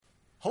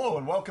Hello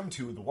and welcome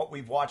to the What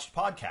We've Watched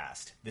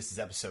podcast. This is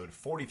episode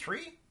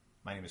 43.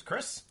 My name is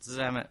Chris. This is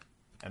Emmett.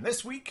 And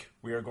this week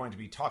we are going to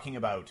be talking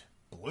about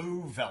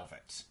Blue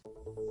Velvet.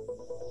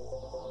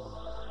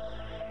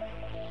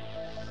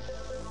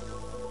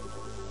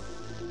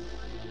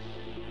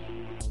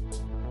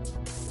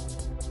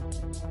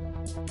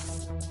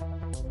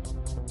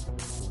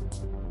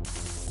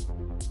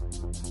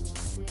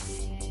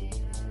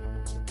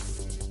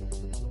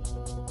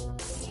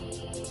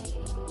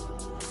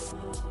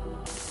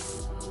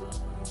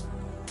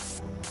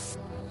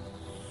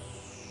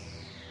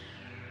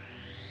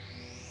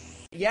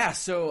 Yeah,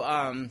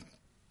 so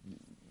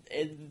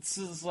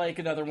it's like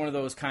another one of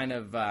those kind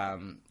of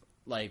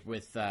like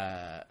with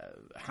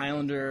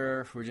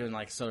Highlander, we're doing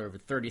like sort of a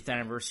 30th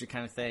anniversary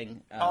kind of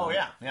thing.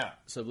 Yeah.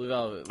 So Blue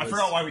Velvet was, I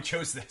forgot why we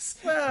chose this.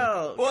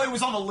 Well, it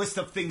was on the list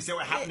of things that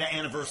happened to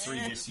anniversary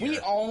this year. We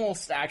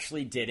almost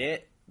actually did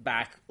it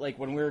back, like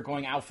when we were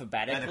going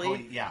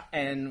alphabetically. Yeah.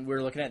 And we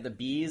were looking at the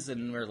B's,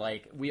 and we're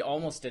like, we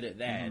almost did it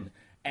then. Mm-hmm.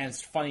 And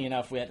it's funny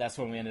enough, that's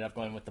when we ended up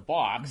going with the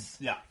box.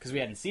 Yeah. Because we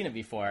hadn't seen it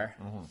before.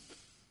 Mm-hmm.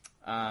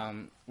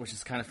 Which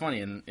is kind of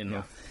funny in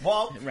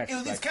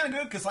retrospect. It's kind of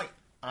good because like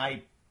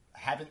I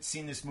haven't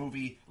seen this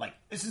movie. Like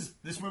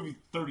this movie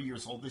 30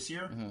 years old this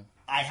year. Mm-hmm.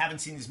 I haven't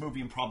seen this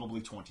movie in probably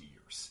 20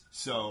 years.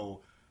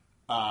 So,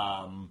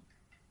 I've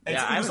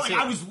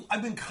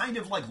been kind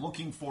of like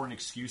looking for an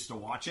excuse to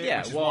watch it. Yeah,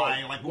 which is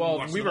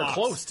why, we were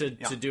close to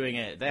doing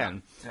it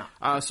then.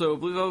 Yeah. So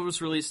Blue Velvet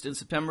was released in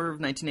September of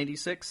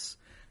 1986,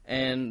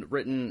 and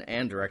written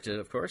and directed,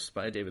 of course,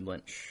 by David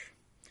Lynch.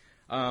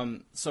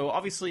 So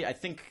obviously, I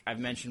think I've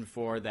mentioned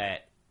before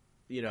that,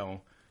 you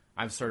know,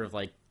 I'm sort of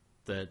like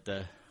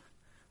the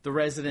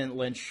resident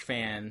Lynch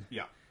fan.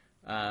 Yeah.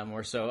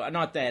 More so.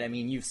 Not that, I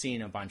mean, you've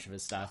seen a bunch of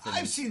his stuff. And,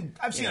 I've seen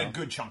a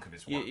good chunk of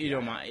his work. You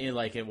don't mind, you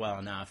like it well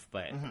enough,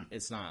 but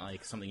it's not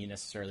like something you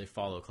necessarily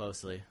follow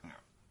closely.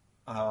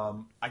 Yeah.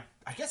 I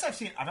guess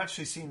I've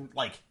actually seen,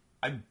 like,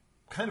 I've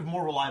kind of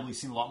more reliably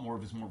seen a lot more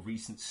of his more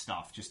recent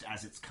stuff, just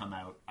as it's come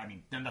out. I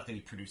mean, not that he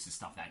produces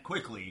stuff that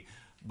quickly,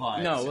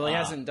 but... No, well, he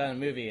hasn't done a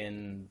movie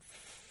in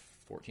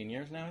 14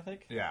 years now, I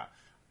think. Yeah.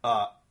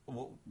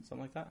 Something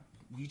like that.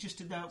 We just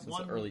did that Since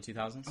one... the early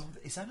 2000s. Oh,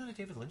 is that not a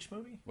David Lynch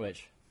movie?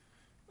 Which?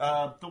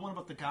 The one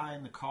about the guy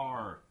in the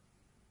car.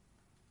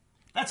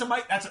 And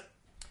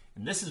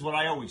this is what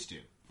I always do.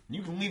 And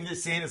you can leave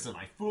this in as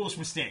my foolish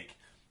mistake.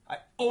 I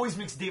always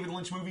mix David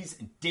Lynch movies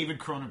and David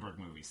Cronenberg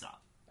movies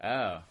up.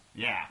 Oh.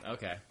 Yeah.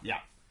 Okay. Yeah.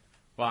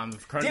 Well,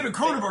 David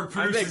Cronenberg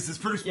has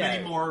produced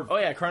many more... Oh,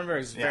 yeah,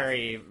 Cronenberg's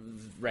very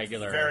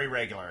regular. Very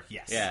regular,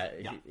 yes. Yeah,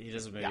 he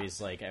does movies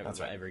like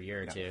every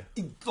year or two.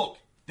 Look,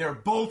 they're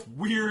both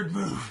weird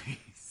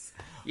movies.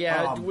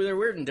 Yeah, they're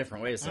weird in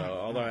different ways, though,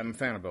 although I'm a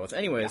fan of both.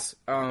 Anyways.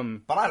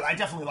 But I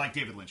definitely like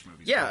David Lynch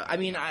movies. Yeah, I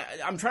mean,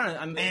 I'm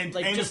trying to...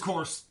 And of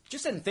course...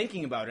 Just in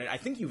thinking about it, I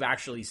think you've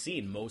actually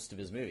seen most of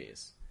his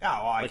movies. Yeah,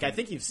 well, I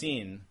think you've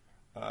seen...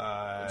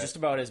 just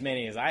about as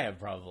many as I have,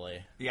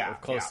 probably. Yeah, or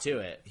close to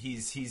it.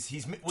 He's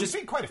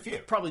made quite a few.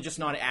 Probably just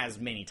not as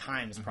many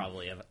times,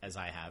 probably, as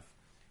I have.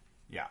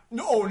 Yeah.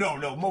 No.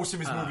 Most of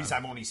his movies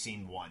I've only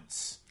seen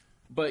once.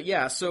 But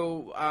yeah,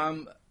 so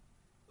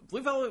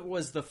Blue Velvet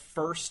was the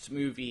first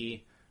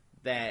movie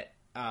that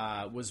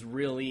was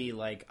really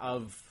like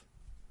of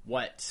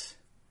what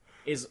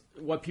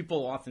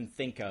people often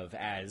think of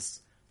as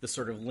the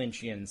sort of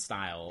Lynchian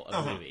style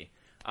of movie.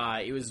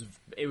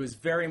 It was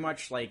very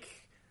much like.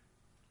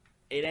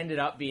 It ended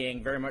up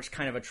being very much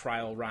kind of a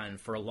trial run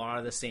for a lot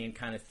of the same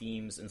kind of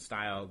themes and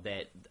style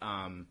that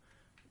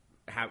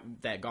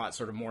that got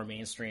sort of more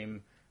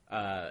mainstream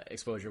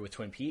exposure with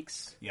Twin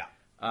Peaks. Yeah.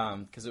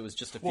 Because it was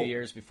just a few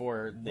years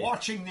before...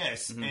 Watching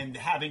this and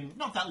having,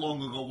 not that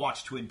long ago,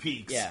 watched Twin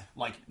Peaks. Yeah.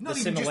 Like, the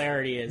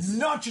similarity is...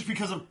 Not just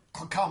because of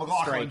Kyle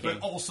MacLachlan, striking. but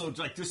also,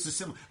 like, this is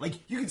similar. Like,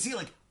 you can see,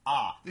 like,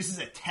 this is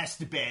a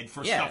test bed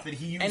for stuff that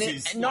he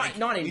uses. And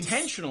not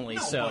intentionally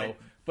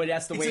but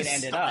that's the way it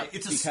ended up.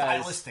 It's a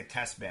stylistic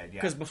test bed,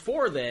 yeah. Because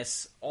before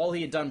this, all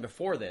he had done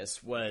before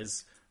this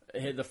was...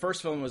 The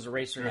first film was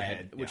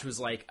Eraserhead, which was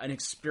like an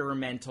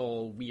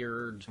experimental,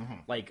 weird,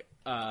 like...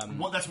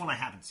 well, that's one I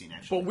haven't seen,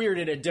 actually. But weird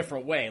in a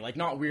different way. Like,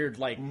 not weird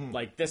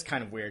like this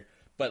kind of weird,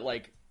 but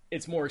like,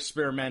 it's more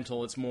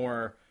experimental, it's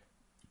more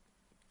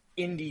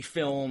indie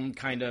film,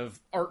 kind of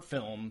art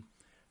film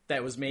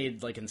that was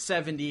made like in the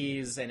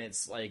 70s, and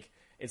it's like,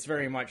 it's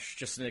very much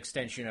just an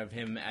extension of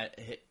him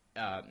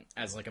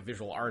as like a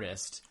visual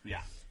artist.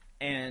 Yeah.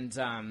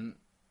 And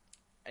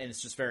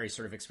it's just very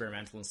sort of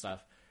experimental and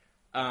stuff.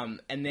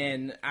 And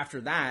then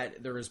after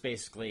that, there was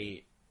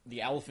basically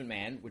The Elephant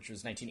Man, which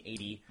was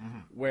 1980,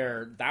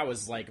 where that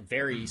was like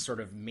very sort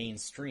of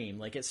mainstream.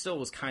 Like, it still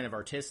was kind of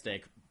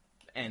artistic,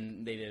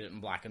 and they did it in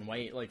black and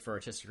white, like for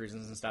artistic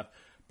reasons and stuff.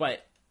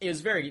 But it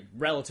was very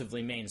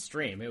relatively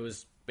mainstream. It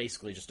was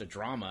basically just a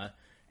drama,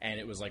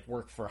 and it was like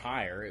work for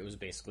hire. It was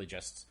basically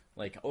just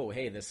like, oh,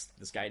 hey, this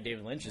guy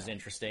David Lynch is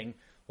interesting.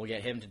 We'll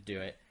get him to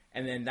do it.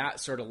 And then that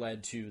sort of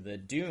led to the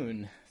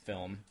Dune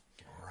film,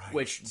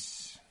 which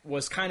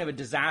was kind of a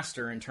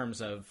disaster in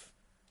terms of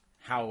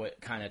how it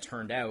kind of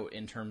turned out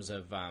in terms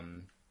of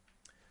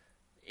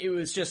it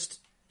was just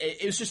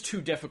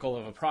too difficult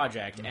of a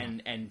project,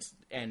 and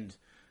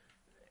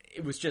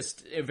it was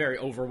just very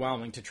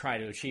overwhelming to try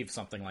to achieve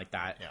something like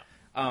that. Yeah.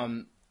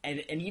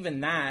 And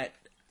even that,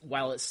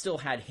 while it still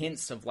had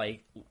hints of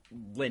like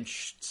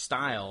Lynch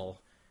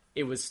style,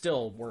 it was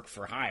still work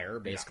for hire.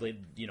 Basically,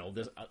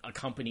 a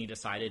company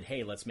decided,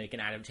 hey, let's make an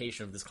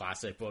adaptation of this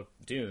classic book,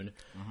 Dune,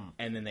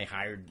 and then they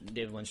hired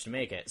David Lynch to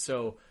make it.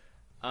 So,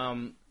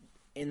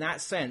 in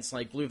that sense,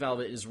 like Blue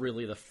Velvet is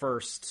really the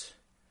first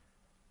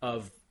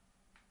of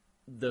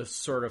the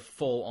sort of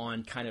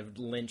full-on kind of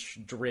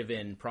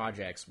Lynch-driven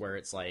projects where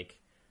it's like,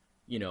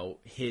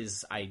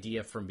 his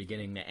idea from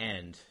beginning to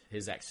end,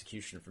 his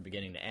execution from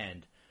beginning to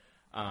end,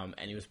 and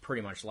he was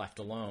pretty much left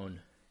alone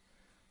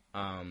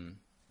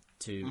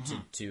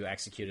to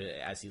execute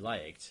it as he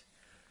liked,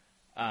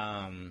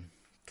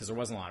 because there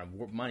wasn't a lot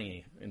of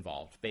money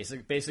involved.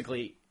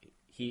 Basically,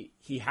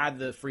 he had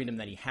the freedom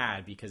that he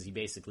had because he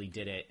basically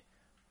did it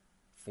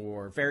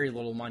for very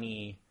little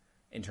money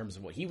in terms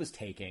of what he was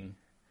taking,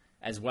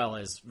 as well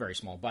as very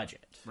small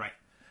budget. Right.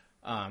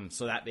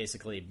 So that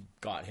basically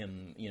got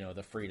him,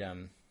 the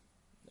freedom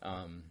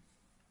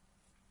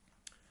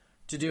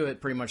to do it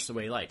pretty much the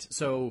way he liked.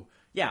 So,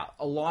 yeah,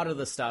 a lot of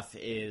the stuff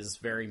is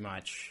very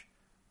much,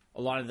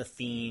 a lot of the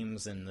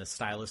themes and the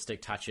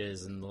stylistic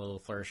touches and the little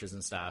flourishes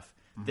and stuff.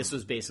 This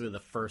was basically the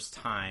first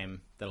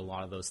time that a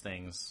lot of those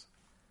things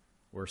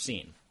were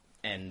seen.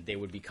 And they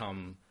would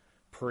become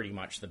pretty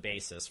much the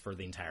basis for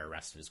the entire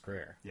rest of his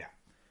career. Yeah.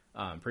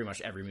 Pretty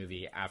much every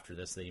movie after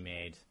this that he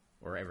made,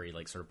 or every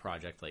like sort of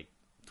project like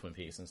Twin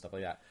Peaks and stuff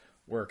like that,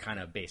 were kind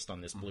of based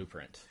on this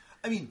blueprint.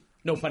 I mean,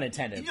 no pun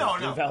intended. No,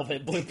 Blue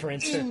Velvet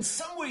blueprint. In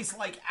some ways,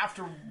 like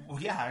after,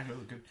 I know,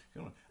 good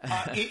one.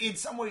 In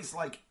some ways,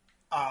 like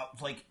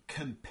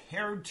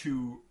compared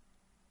to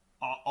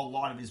a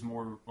lot of his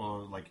more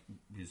like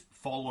his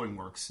following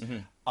works,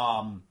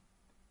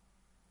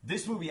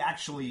 this movie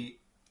actually,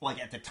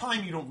 like at the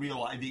time, you don't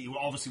realize. It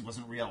obviously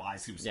wasn't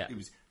realized. It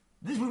was.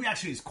 This movie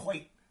actually is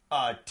quite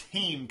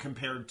tame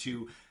compared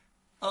to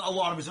a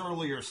lot of his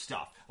earlier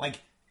stuff. Like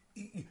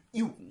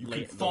you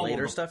can follow the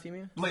later stuff. You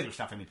mean later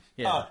stuff? I mean,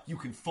 you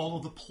can follow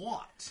the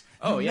plot.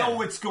 You know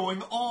what's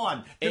going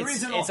on.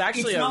 It's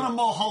actually not a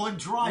Mulholland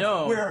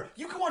Drive where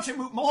you can watch a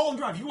movie. Mulholland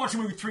Drive. You can watch a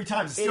movie 3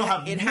 times and still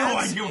have no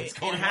idea what's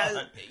going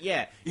on.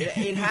 Yeah,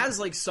 it has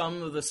like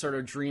some of the sort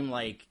of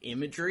dreamlike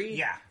imagery.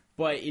 Yeah.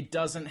 But it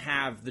doesn't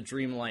have the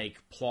dreamlike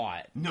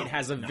plot. No, it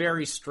has a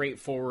very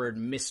straightforward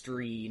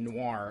mystery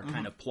noir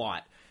kind of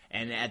plot.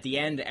 And at the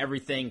end,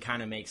 everything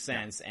kind of makes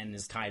sense and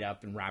is tied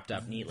up and wrapped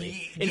up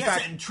neatly. In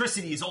fact,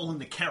 eccentricity is all in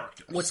the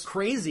characters. What's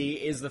crazy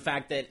is the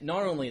fact that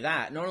not only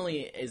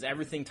is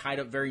everything tied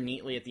up very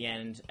neatly at the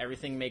end,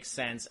 everything makes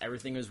sense,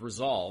 everything is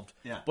resolved,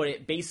 but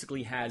it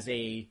basically has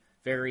a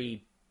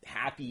very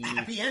happy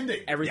ending.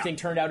 Everything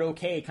turned out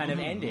okay kind of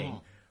ending.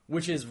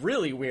 Which is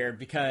really weird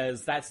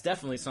because that's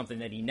definitely something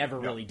that he never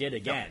really did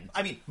again.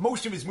 I mean,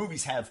 most of his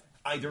movies have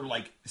either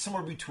like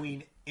somewhere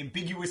between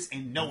ambiguous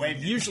and no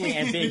ending. Usually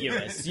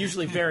ambiguous.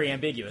 Usually very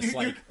ambiguous.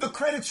 Like the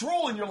credits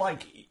roll and you're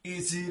like,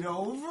 is it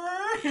over?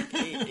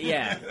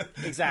 Yeah,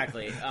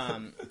 exactly.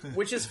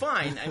 Which is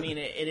fine. I mean,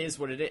 it is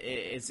what it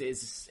is.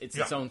 It's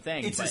its own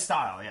thing. It's a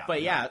style, yeah.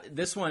 But yeah,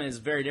 this one is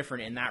very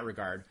different in that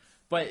regard.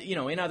 But,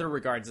 in other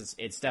regards,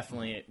 it's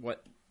definitely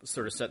what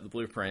sort of set the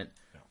blueprint.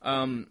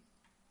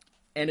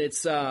 And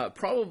it's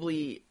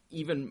probably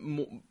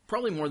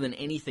probably more than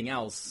anything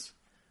else,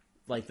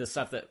 like the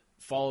stuff that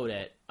followed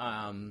it.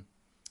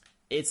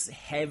 It's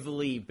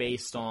heavily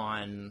based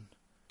on,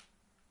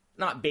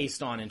 not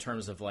based on in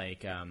terms of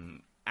like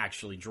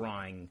actually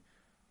drawing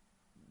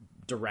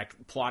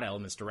direct plot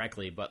elements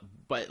directly, but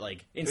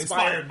like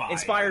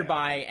inspired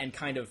by and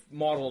kind of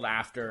modeled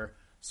after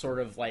sort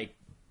of like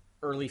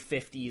early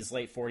 50s,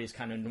 late 40s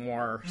kind of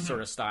noir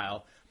sort of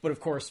style. But of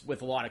course,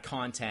 with a lot of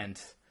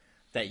content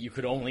that you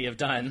could only have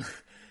done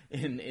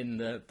in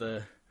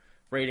the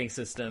rating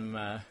system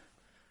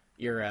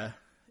era,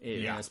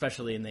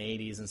 especially in the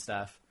 80s and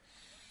stuff,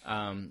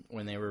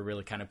 when they were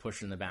really kind of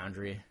pushing the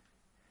boundary.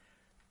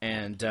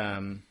 And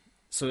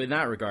so in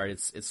that regard,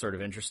 it's sort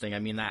of interesting. I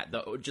mean,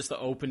 just the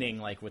opening,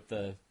 like with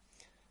the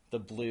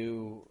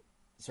blue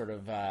sort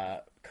of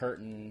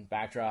curtain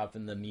backdrop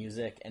and the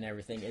music and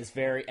everything is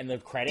very, and the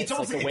credits, it's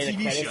almost like, the way a TV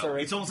the credits show. are.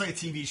 It's almost like a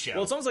TV show.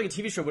 Well, it's almost like a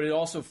TV show, but it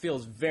also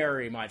feels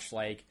very much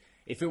like,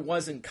 if it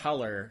wasn't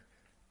color,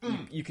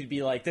 you could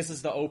be like, this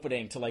is the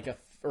opening to like a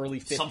early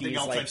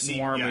 50s like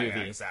noir movie. Yeah,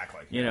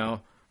 exactly.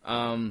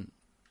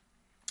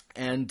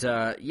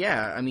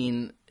 I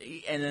mean,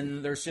 and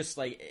then there's just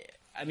like,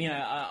 I mean,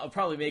 I'll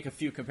probably make a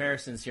few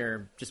comparisons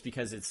here just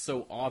because it's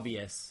so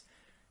obvious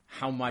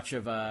how much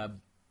it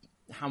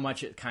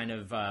kind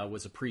of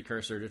was a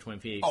precursor to Twin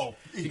Peaks. Oh,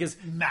 because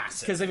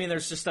massive. Because I mean,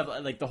 there's just stuff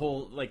like the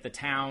whole, like the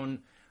town.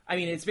 I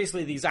mean, it's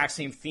basically the exact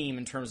same theme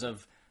in terms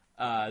of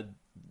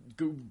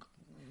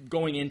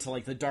going into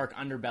like the dark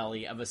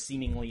underbelly of a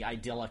seemingly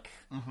idyllic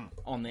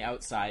on the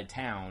outside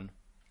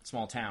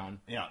small town.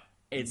 Yeah.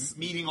 it's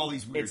meeting all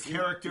these weird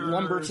characters.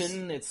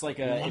 Lumberton. It's like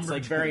it's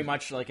like very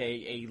much like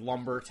a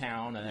lumber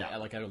town,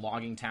 like a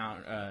logging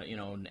town,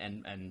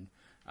 and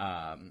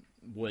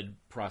wood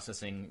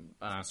processing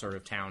sort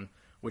of town,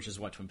 which is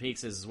what Twin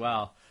Peaks is as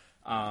well.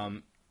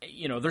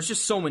 There's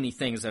just so many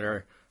things that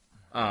are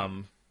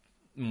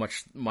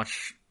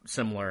much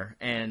similar,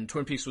 and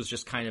Twin Peaks was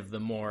just kind of the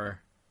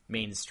more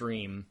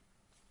mainstream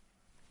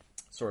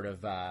sort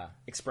of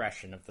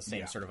expression of the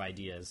same sort of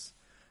ideas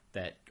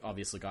that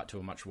obviously got to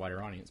a much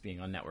wider audience being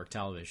on network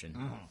television.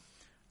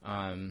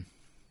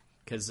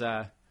 Because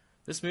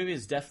this movie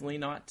is definitely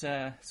not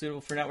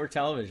suitable for network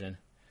television.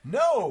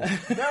 No.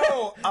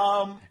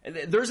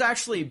 There's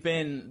actually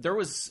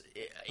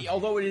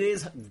although it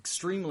is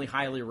extremely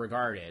highly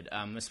regarded,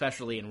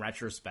 especially in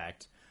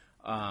retrospect,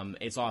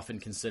 it's often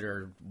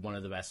considered one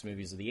of the best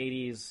movies of the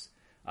 80s,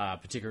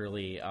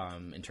 particularly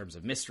in terms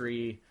of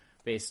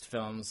mystery-based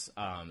films.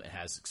 It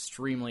has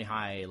extremely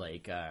high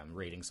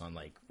ratings on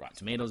Rotten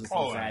Tomatoes and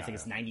stuff like that. I think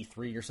it's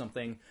 93 or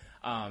something.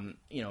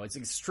 It's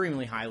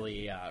extremely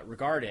highly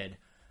regarded.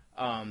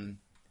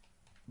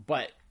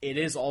 But it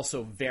is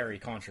also very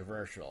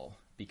controversial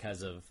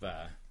because of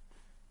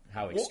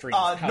how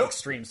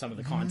extreme some of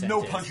the content is.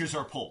 No punches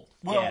are pulled.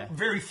 Well,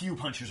 very few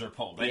punches are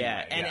pulled.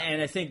 Anyway,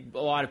 and I think a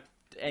lot of...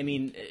 I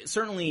mean,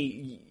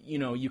 certainly,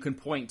 you can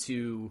point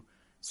to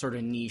sort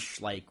of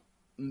niche,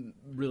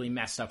 really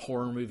messed up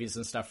horror movies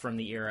and stuff from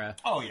the era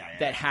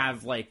that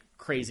have,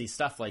 crazy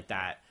stuff like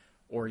that,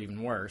 or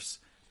even worse.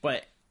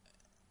 But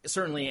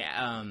certainly,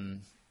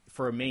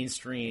 for a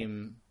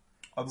mainstream...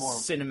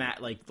 cinema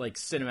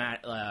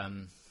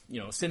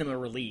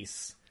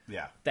release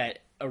that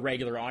a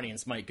regular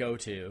audience might go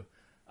to.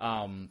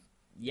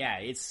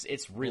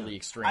 It's really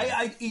extreme.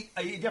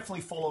 It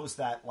definitely follows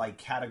that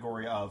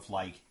category of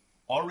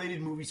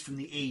R-rated movies from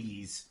the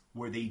 80s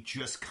where they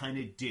just kind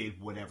of did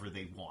whatever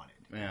they wanted.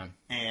 Yeah,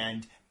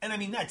 and I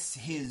mean that's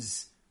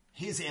his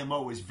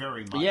MO is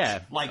very much he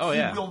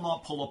will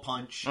not pull a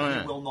punch.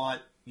 He will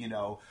not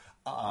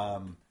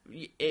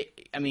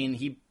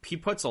he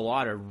puts a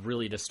lot of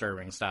really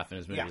disturbing stuff in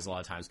his movies a lot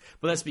of times.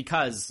 But that's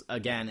because,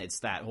 again, it's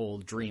that whole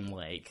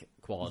dreamlike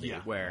quality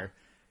where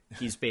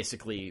he's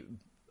basically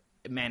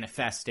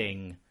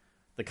manifesting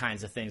the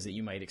kinds of things that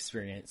you might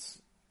experience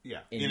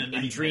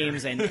in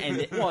dreams and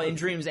in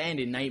dreams and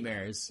in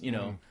nightmares,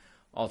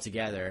 all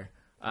together.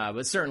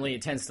 But certainly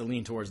it tends to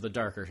lean towards the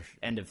darker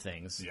end of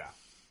things.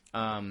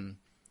 I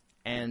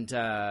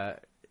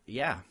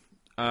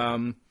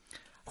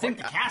think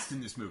the cast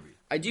in this movie.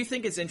 I do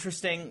think it's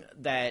interesting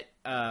that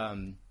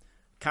Kyle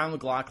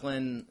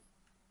MacLachlan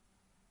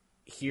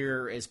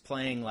here is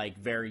playing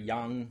very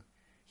young.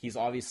 He's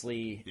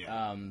obviously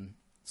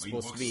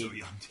supposed to be. So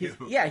young too.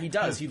 He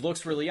does. He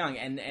looks really young,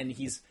 and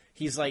he's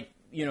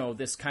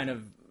this kind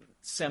of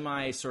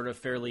semi sort of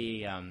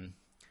fairly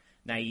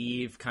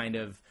naive kind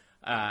of.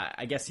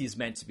 I guess he's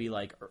meant to be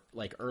like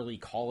early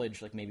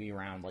college, maybe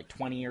around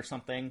 20 or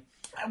something,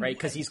 right?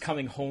 Because he's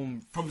coming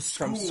home from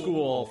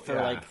school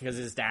for because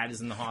his dad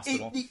is in the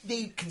hospital.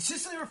 They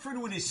consistently refer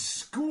to it as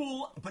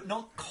school, but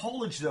not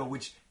college though,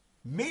 which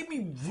made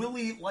me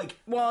really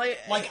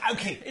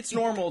it's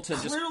normal to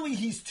clearly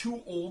he's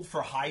too old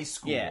for high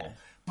school. Yeah.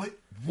 But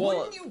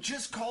wouldn't you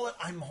just call it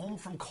 "I'm home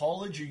from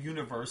college" or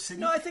university?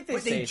 No, I think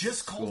they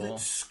just called it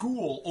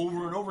school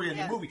over and over again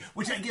in the movie,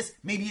 which I guess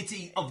maybe it's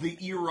of the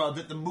era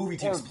that the movie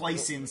takes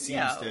place in.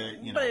 Seems to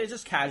but it's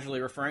just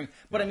casually referring.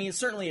 But I mean,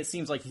 certainly it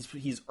seems like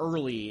he's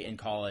early in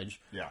college.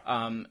 Yeah.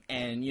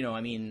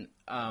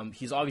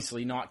 He's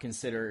obviously not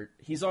considered.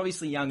 He's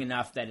obviously young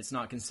enough that it's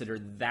not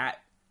considered that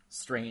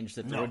strange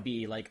that there would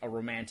be a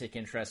romantic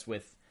interest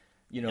with.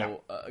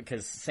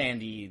 Because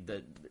Sandy,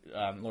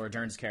 Laura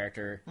Dern's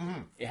character,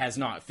 has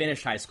not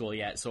finished high school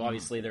yet, so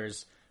obviously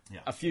there's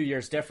a few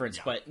years difference,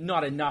 but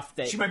not enough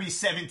that... She might be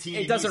 17,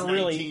 it doesn't he's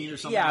really, 19 or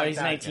something like he's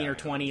that. 19 or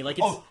 20. It's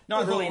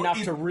not really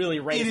enough to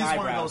really raise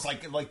eyebrows.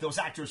 It is one of those, those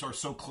actors are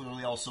so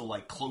clearly also,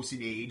 close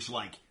in age,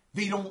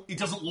 it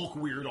doesn't look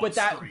weird on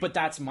screen. But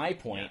that's my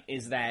point,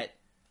 is that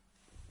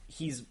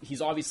he's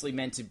obviously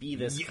meant to be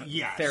this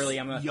fairly...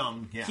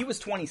 young. Yeah. He was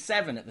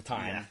 27 at the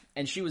time,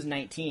 and she was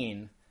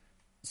 19...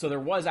 So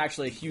there was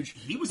actually a huge...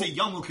 He was a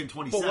young-looking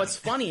 27. But what's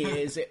funny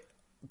is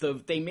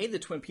they made the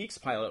Twin Peaks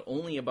pilot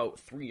only about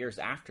 3 years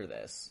after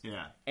this.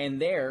 Yeah.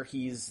 And there,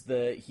 he's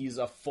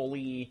a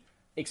fully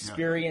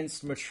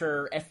experienced,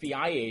 mature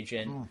FBI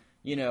agent,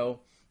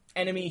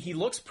 And I mean, he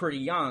looks pretty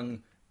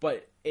young,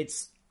 but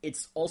it's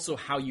also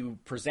how you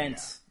present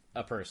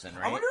a person,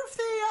 right? I wonder if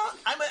they...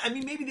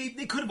 maybe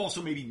they could have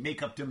also maybe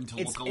make-upped him to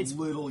look a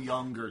little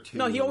younger, too.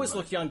 No, he always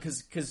looked young,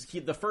 because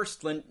he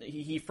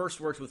first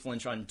worked with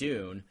Lynch on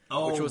Dune,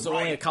 which was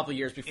only a couple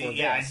years before this.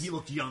 Yeah, and he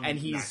looked young. And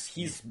he's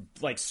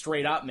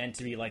straight up meant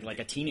to be like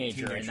a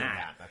teenager in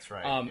that. That's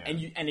right.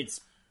 And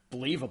it's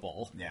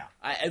believable. Yeah.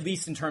 At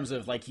least in terms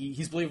of,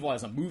 he's believable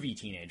as a movie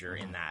teenager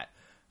in that.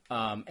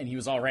 And he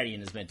was already in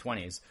his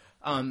mid-20s.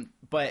 I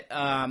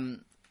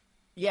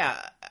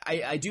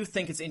do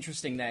think it's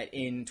interesting that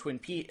in Twin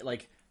Peaks,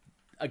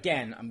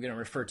 again, I'm going to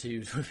refer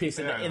to Twin Peaks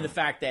in the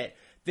fact that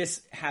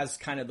this has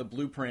kind of the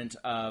blueprint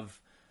of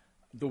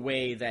the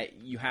way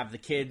that you have the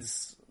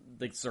kids,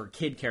 the sort of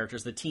kid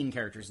characters, the teen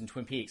characters in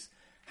Twin Peaks,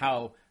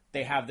 how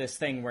they have this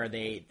thing where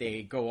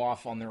they go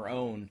off on their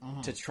own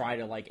to try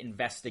to like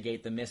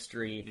investigate the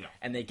mystery,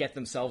 and they get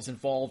themselves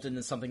involved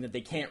in something that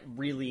they can't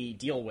really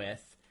deal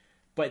with,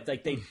 but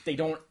like they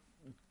don't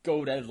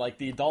go to like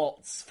the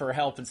adults for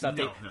help and stuff.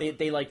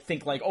 They like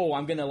think like, oh,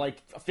 I'm gonna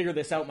like figure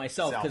this out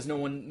myself because no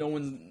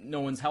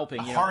one's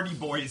helping. You know? Hardy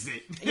Boys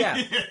it.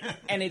 Yeah,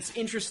 and it's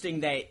interesting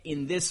that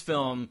in this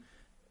film,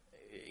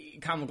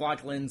 Kyle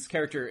MacLachlan's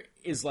character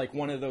is like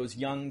one of those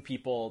young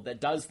people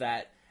that does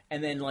that.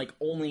 And then, like,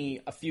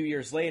 only a few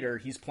years later,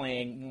 he's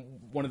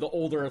playing one of the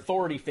older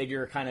authority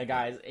figure kind of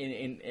guys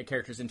in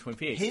characters in Twin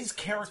Peaks. His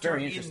character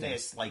in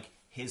this, like,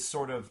 his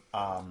sort of,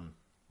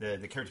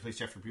 the character plays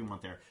Jeffrey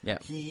Beaumont there. Yeah.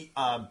 He,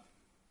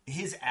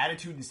 his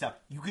attitude and stuff,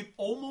 you could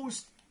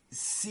almost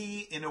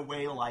see in a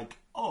way like,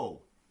 oh,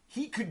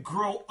 he could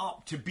grow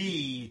up to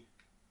be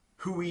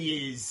who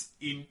he is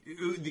in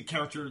the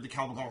character that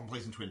Kyle MacLachlan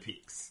plays in Twin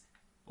Peaks.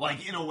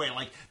 Like, in a way,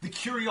 like, the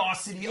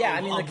curiosity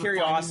the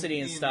curiosity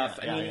and stuff.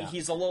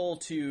 He's a little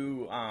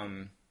too,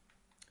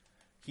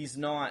 he's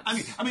not... I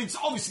mean, it's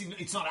obviously,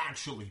 it's not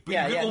actually, but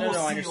you can almost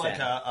see, I understand.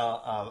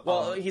 Like,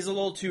 well, he's a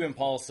little too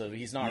impulsive.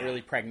 He's not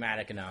really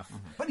pragmatic enough.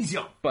 But he's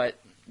young. But,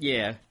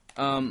 yeah.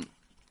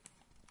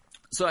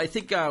 So I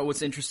think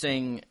what's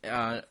interesting,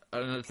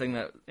 another thing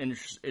that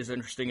is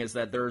interesting is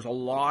that there's a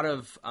lot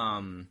of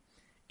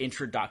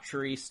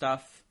introductory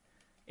stuff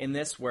in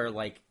this where,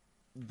 like,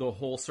 the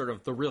whole sort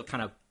of, the real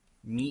kind of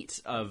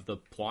meat of the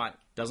plot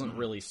doesn't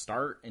really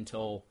start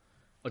until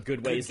a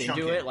good ways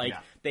into it. Like,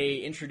 they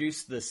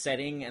introduce the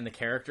setting and the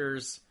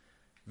characters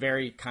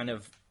very kind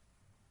of...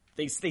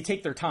 They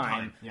take their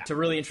time to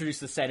really introduce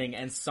the setting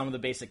and some of the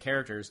basic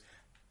characters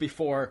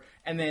before...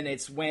 And then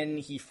it's when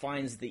he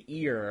finds the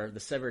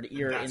severed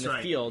ear in the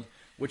field,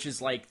 which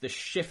is like the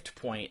shift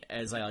point,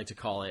 as I like to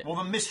call it.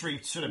 Well, the mystery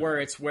sort of...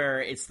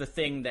 Where it's the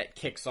thing that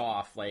kicks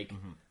off, like,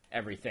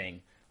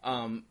 everything.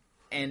 And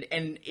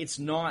it's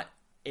not...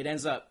 It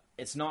ends up...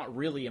 It's not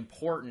really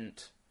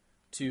important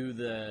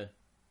to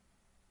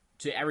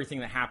everything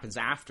that happens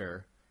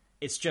after.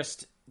 It's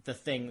just the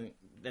thing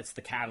that's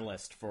the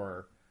catalyst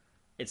for...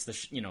 It's the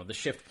the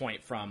shift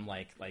point from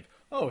like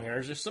oh,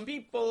 here's just some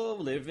people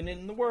living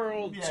in the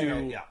world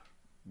to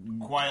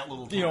quiet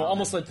little town,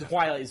 almost like the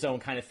Twilight Zone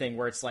kind of thing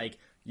where it's like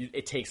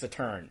it takes a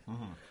turn.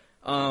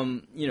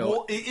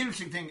 Well,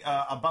 interesting thing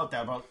about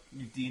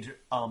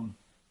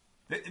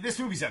this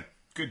movie's a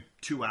good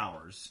 2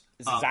 hours.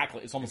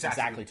 It's almost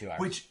exactly 2 hours,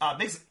 which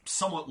makes it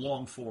somewhat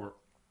long for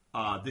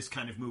this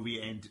kind of movie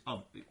and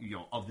of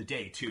the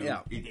day too.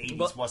 Yeah. In the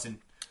 80s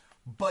wasn't,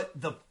 but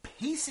the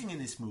pacing in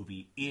this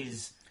movie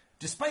is,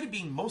 despite it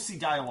being mostly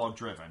dialogue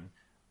driven,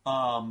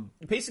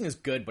 the pacing is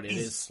good, but it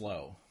is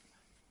slow.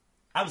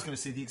 I was going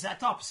to say the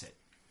exact opposite,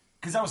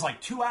 because I was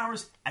like 2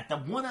 hours at the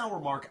 1 hour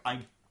mark. I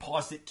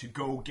paused it to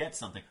go get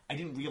something. I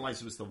didn't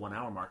realize it was the 1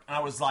 hour mark, and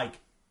I was like,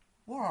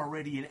 we're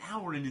already an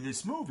hour into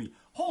this movie.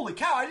 Holy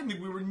cow, I didn't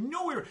think we were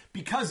nowhere,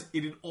 because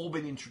it had all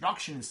been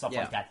introduction and stuff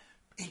like that.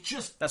 It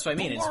just... That's what I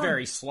mean, it's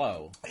very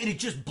slow. And it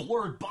just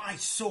blurred by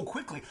so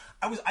quickly.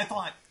 I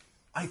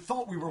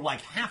thought we were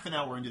like half an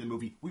hour into the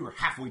movie. We were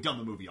halfway done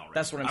the movie already.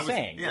 That's what I'm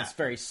saying. Yeah. It's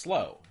very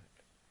slow.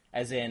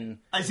 As in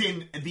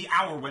the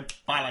hour went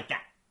by like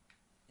that.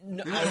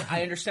 No,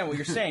 I understand what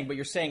you're saying, but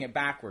you're saying it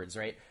backwards,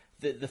 right?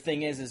 The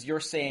thing is you're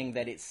saying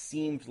that it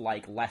seemed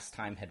like less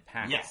time had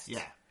passed. Yes,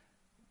 yeah.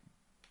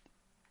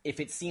 If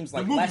it seems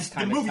like less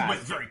time had passed... The movie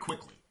went very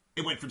quickly.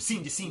 It went from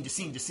scene to scene to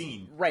scene to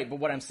scene. Right, but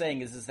what I'm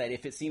saying is that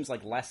if it seems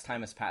like less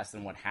time has passed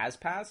than what has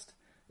passed,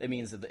 that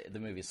means that the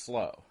movie is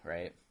slow,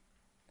 right?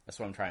 That's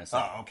what I'm trying to say.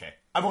 Oh, okay.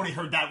 I've only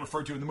heard that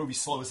referred to in the movie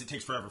slow as it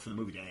takes forever for the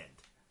movie to end.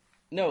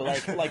 No,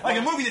 like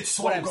a movie that's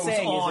slow goes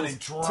on and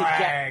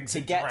drags to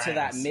get to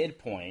that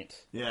midpoint.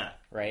 Yeah.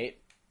 Right?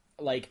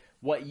 Like,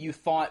 what you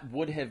thought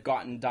would have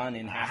gotten done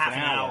in half an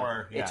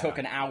hour it took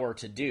an hour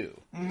to do.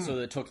 So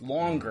it took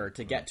longer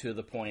to get to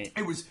the point.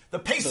 The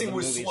pacing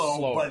was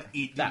slow, but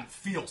it didn't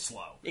feel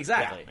slow.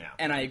 Exactly. Yeah.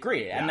 And I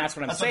agree. And that's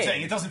what I'm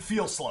saying. It doesn't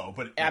feel slow,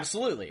 but...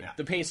 Absolutely. Yeah.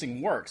 The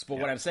pacing works, but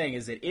what I'm saying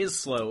is it is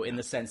slow in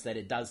the sense that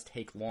it does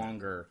take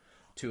longer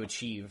to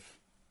achieve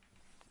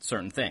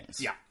certain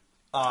things. Yeah.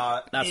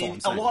 That's all I'm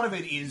saying. A lot of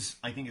it is,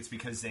 I think it's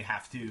because they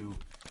have to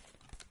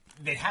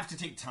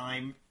take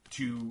time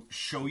to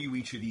show you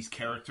each of these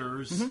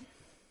characters.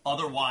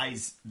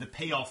 Otherwise, the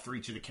payoff for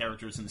each of the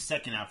characters in the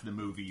second half of the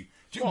movie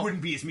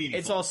wouldn't be as meaningful.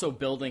 It's also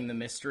building the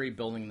mystery,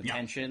 building the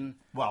tension.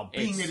 Well,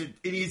 being that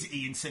it is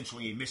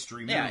essentially a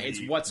mystery movie. Yeah,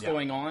 it's what's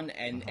going on,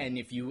 and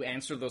if you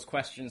answer those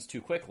questions too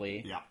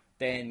quickly,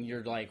 then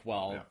you're like,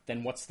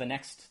 then what's the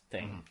next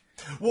thing?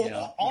 Well,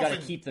 you got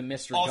to keep the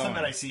mystery going. Often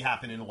that I see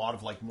happen in a lot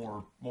of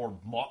more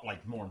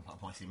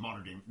I say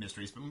modern day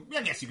mysteries, but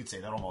I guess you could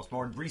say that almost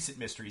more recent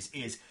mysteries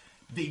is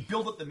they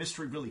build up the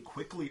mystery really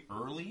quickly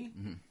early,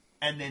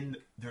 and then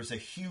there's a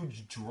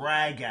huge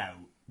drag out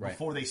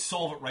before they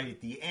solve it right at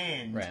the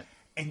end. Right.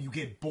 and you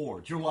get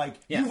bored. You're like,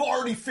 you've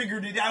already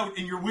figured it out,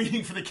 and you're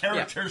waiting for the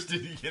characters to,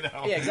 you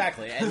know. Yeah,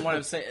 exactly. And what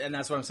I'm saying, and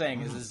that's what I'm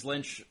saying is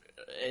Lynch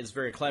is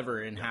very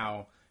clever in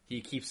how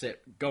he keeps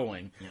it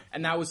going,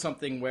 and that was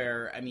something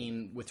where, I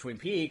mean, with Twin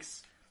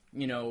Peaks,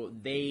 you know,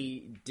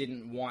 they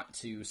didn't want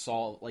to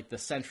solve like the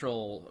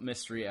central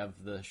mystery of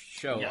the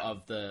show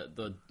of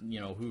the you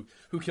know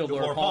who killed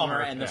Laura Palmer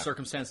and the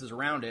circumstances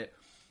around it.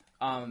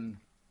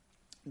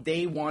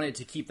 They wanted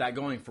to keep that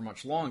going for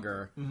much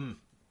longer,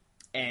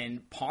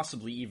 and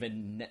possibly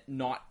even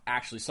not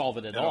actually solve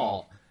it at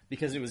all,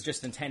 because it was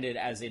just intended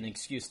as an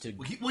excuse to.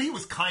 Well, he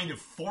was kind of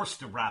forced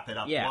to wrap it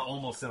up,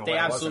 almost in a way. They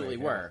absolutely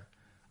were.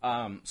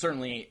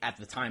 Certainly at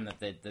the time that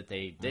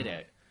they did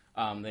it.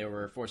 They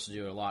were forced to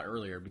do it a lot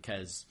earlier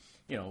because,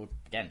 you know,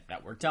 again,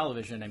 network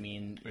television. I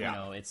mean, you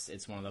know,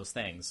 it's one of those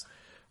things.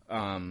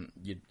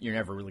 You're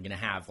never really going to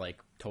have like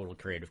total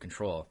creative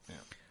control.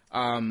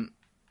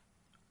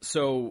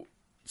 So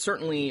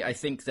certainly, I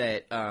think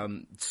that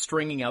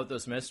stringing out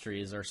those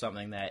mysteries are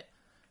something that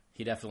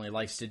he definitely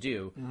likes to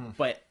do.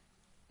 But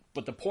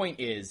the point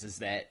is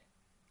that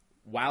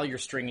while you're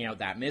stringing out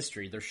that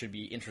mystery, there should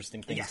be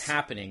interesting things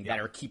happening that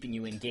are keeping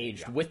you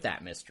engaged with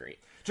that mystery.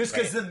 Just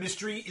because the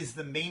mystery is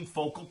the main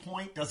focal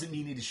point doesn't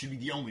mean it should be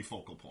the only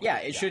focal point. Yeah,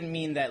 it shouldn't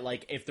mean that,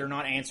 like, if they're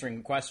not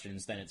answering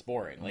questions, then it's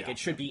boring. Like, it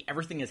should be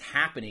everything is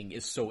happening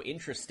is so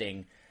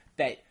interesting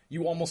that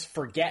you almost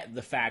forget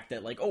the fact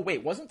that, like, oh,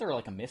 wait, wasn't there,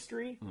 like, a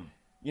mystery?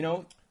 You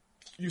know?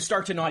 You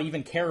start to not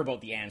even care about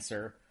the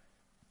answer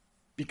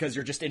because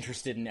you're just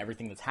interested in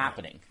everything that's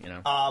happening, you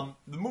know?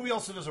 The movie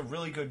also does a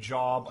really good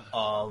job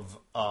of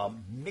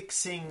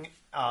mixing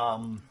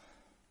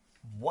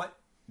what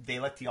they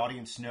let the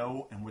audience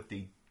know and what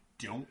they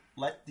don't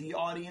let the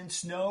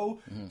audience know,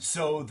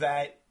 so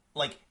that,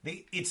 like,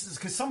 it's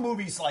because some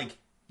movies, like,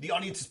 the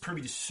audience is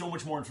privy to so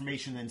much more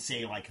information than,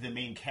 say, like, the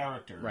main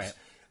characters. Right.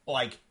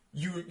 Like,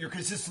 you're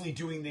consistently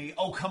doing the,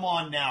 oh, come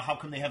on now, how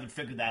come they haven't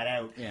figured that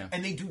out? Yeah.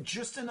 And they do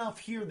just enough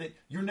here that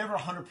you're never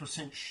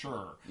 100%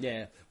 sure.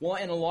 Yeah. Well,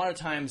 and a lot of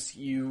times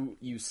you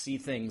see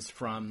things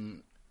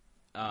from,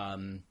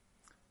 you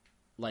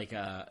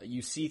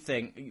see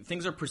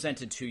things are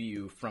presented to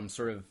you from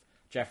sort of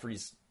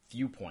Jeffrey's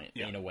viewpoint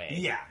in a way.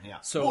 Yeah.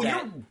 So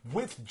you're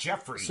with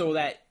Jeffrey. So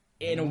that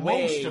in a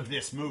way, most of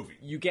this movie,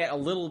 you get a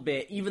little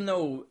bit, even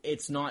though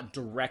it's not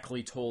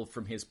directly told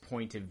from his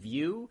point of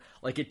view,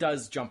 like it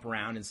does jump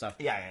around and stuff.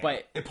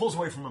 But it pulls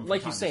away from him.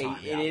 Like you say,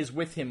 it is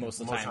with him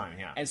most of the time.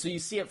 And so you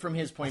see it from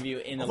his point of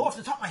view. Although off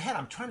the top of my head,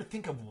 I'm trying to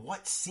think of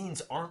what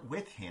scenes aren't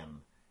with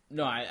him.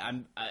 No,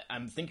 I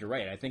think you're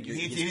right. I think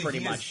he's pretty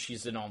much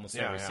he's in almost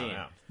every scene.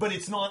 Yeah. But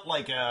it's not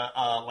like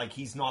like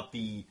he's not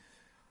the,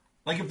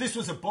 like, if this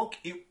was a book,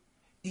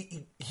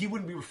 he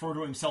wouldn't be referred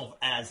to himself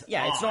as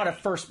it's not a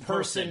first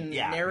person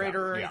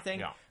narrator or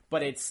anything.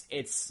 But it's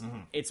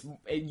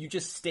you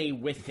just stay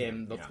with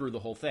him through the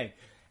whole thing,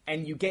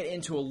 and you get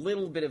into a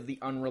little bit of the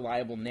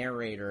unreliable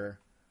narrator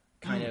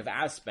kind of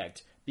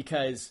aspect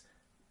because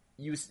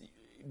you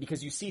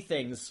see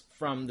things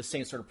from the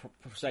same sort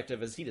of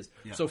perspective as he does.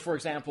 So, for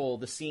example,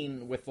 the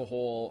scene with the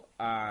whole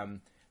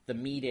the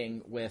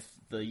meeting with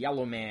the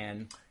yellow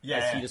man,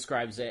 as he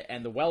describes it,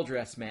 and the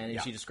well-dressed man,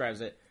 as he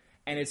describes it.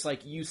 And it's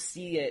like you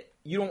see it,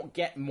 you don't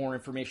get more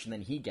information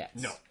than he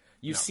gets.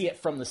 You see it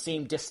from the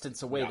same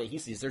distance away that he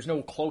sees. There's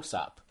no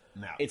close-up.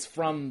 It's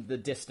from the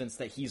distance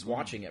that he's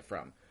watching it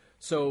from.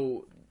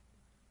 So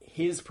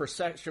his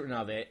perception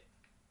of it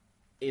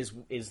is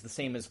the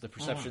same as the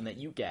perception that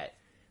you get,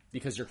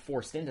 because you're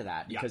forced into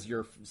that, because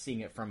you're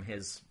seeing it from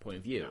his point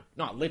of view.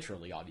 Not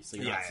literally, obviously.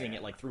 You're not seeing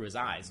it like through his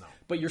eyes.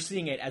 But you're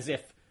seeing it as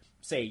if,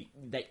 say,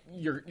 that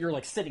you're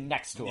like sitting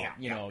next to him.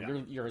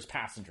 You're his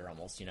passenger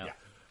almost, you know.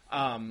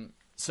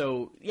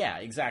 So yeah,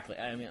 exactly.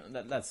 I mean,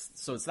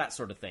 it's that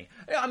sort of thing.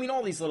 I mean,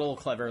 all these little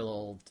clever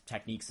little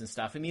techniques and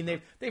stuff. I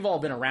mean, they've all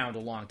been around a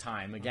long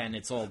time. Again,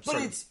 it's all.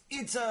 But it's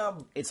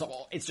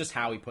just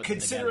how he puts them together.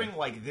 Considering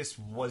like this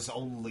was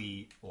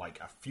only like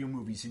a few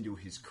movies into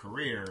his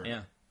career.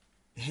 Yeah.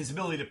 His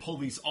ability to pull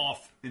these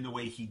off in the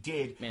way he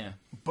did. Yeah.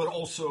 But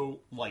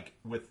also like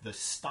with the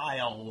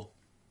style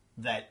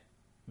that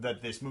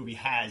this movie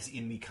has,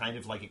 in the kind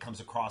of like it comes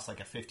across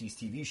like a 50s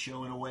TV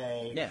show in a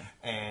way. Yeah.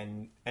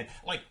 And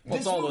like well,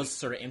 it's all those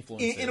sort of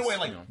influences. In a way,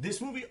 like, this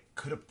movie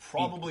could have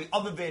probably,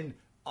 other than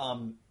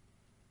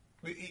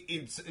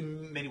it's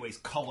in many ways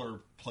color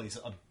plays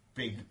a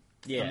big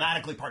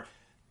thematically part.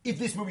 If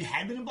this movie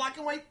had been in black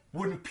and white,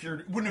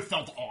 wouldn't have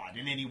felt odd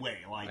in any way.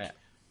 Like,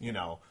 you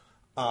know.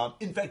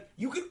 In fact,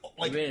 you could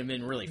like. It would have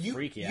been really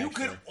freaky. You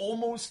could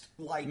almost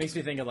like. It makes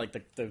me think of like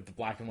the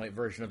black and white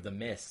version of The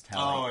Mist.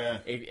 How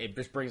it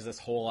just brings this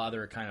whole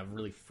other kind of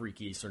really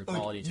freaky sort of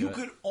quality to it. You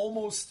could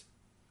almost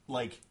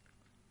like,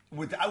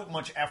 without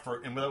much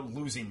effort and without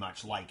losing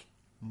much, like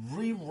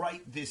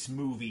rewrite this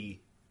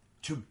movie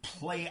to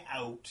play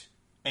out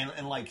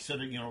and like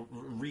sort of, you know,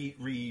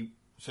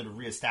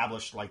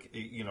 reestablish like,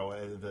 you know,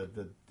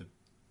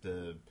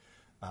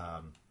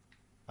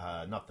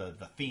 not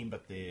the theme,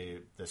 but the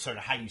sort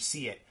of how you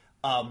see it,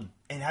 and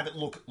have it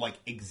look like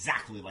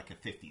exactly like a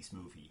 50s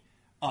movie.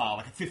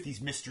 like a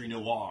 50s mystery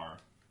noir.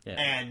 Yeah.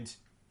 And,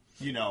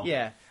 you know...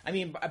 Yeah. I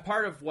mean,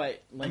 part of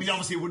what Lynch... I mean,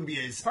 obviously it wouldn't be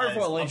as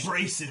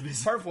abrasive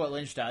as... Part of what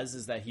Lynch does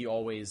is that he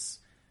always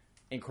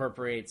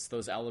incorporates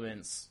those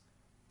elements,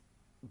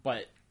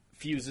 but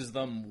fuses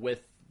them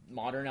with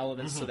modern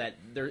elements so that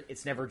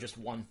it's never just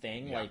one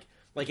thing. Yeah.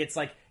 It's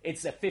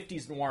a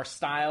 50s noir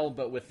style,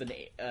 but with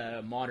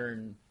a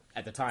modern,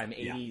 at the time,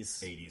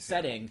 80s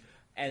setting.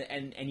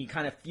 And he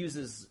kind of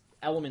fuses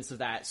elements of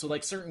that. So,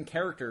 like, certain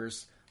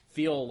characters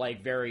feel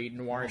like very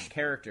noirish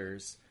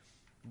characters,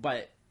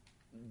 but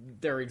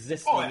they're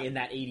existing in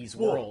that 80s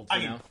world,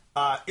 you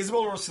know?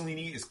 Isabella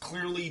Rossellini is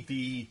clearly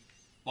the,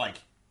 like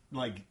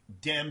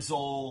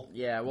damsel.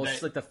 Yeah, well,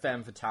 it's like the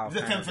femme fatale.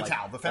 The femme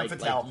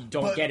fatale. You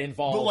don't get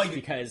involved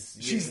because...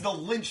 She's the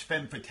Lynch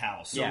femme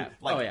fatale. So,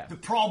 the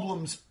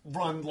problems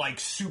run, like,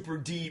 super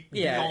deep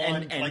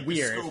beyond, and like,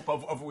 weird. the scope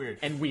of weird.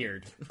 And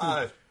weird.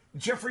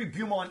 Jeffrey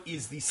Beaumont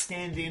is the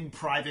stand-in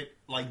private,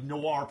 like,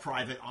 noir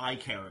private eye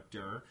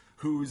character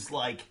who's,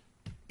 like...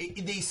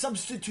 They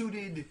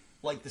substituted...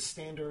 like the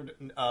standard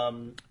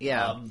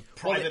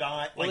private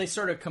eye. Well, they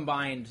sort of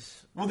combined.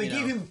 Well, they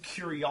gave him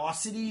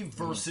curiosity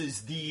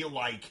versus the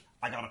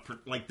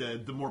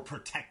the more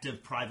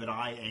protective private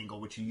eye angle,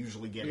 which you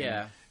usually get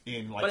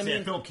in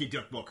a Philip K.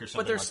 Dick book or something.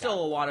 But there's still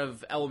a lot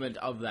of element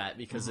of that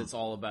because it's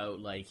all about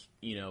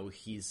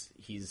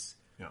he's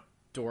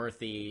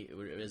Dorothy,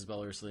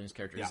 Isabella Rossellini's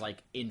character is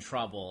like in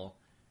trouble,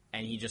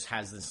 and he just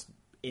has this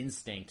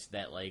instinct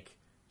that like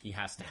he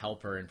has to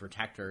help her and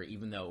protect her,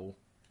 even though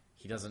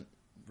he doesn't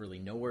really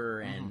know her,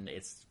 and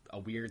it's a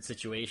weird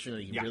situation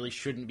that he really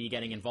shouldn't be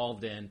getting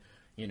involved in,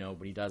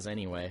 but he does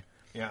anyway.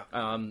 Yeah.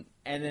 And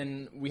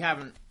then we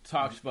haven't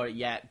talked about it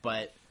yet,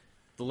 but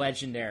the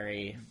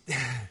legendary.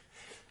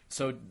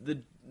 So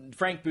the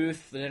Frank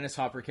Booth, the Dennis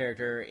Hopper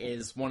character,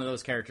 is one of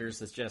those characters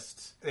that's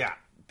just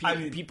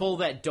people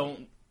that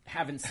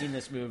haven't seen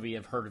this movie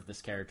have heard of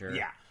this character.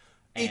 Yeah.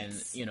 And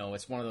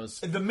it's one of those.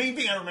 The main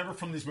thing I remember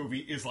from this movie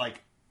is like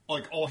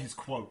all his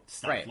quote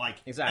stuff, right?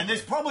 Exactly. And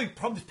there's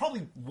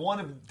probably one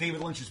of David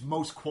Lynch's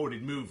most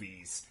quoted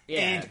movies, yeah.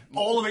 And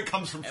all of it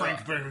comes from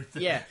Frank Booth.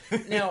 Yeah.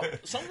 Now,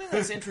 something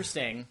that's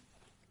interesting,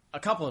 a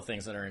couple of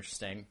things that are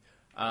interesting.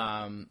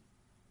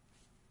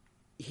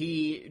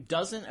 He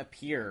doesn't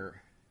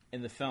appear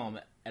in the film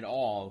at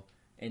all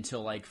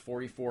until like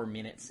 44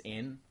 minutes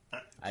in.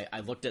 I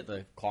looked at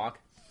the clock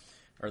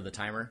or the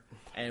timer,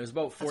 and it was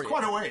about 40. That's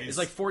quite a ways. It's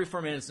like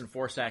 44 minutes and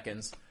 4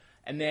 seconds,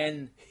 and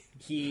then.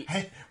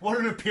 What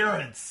an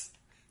appearance!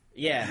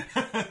 Yeah,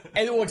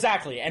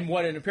 exactly, and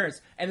what an appearance!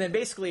 And then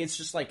basically, it's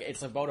just like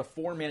it's about a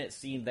 4-minute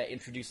scene that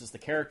introduces the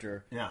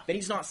character. Yeah, then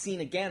he's not seen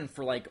again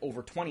for like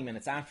over 20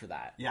 minutes after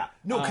that. Yeah,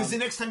 no, because the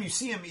next time you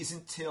see him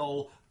isn't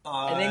till.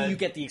 And then you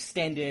get the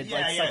extended,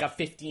 like a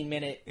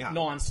 15-minute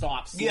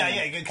non-stop scene.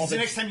 Yeah, because the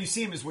next time you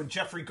see him is when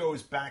Jeffrey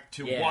goes back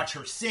to watch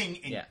her sing,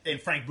 and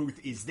Frank Booth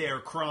is there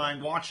crying,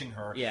 watching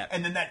her. Yeah.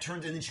 And then that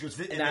turns, and then she goes,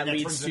 and that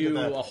leads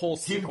to a whole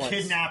sequence.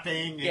 Him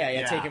kidnapping.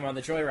 Take him on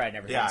the joyride and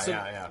everything.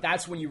 Yeah,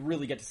 that's when you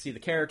really get to see the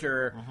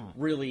character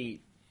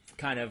really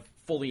kind of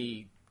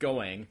fully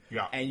going.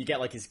 Yeah. And you get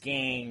like his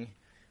gang.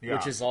 Yeah.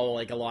 Which is all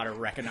like a lot of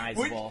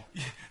recognizable.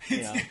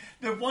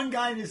 The one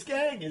guy in his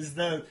gang is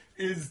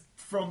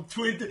from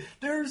Twin.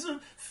 There's a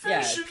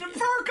fish in the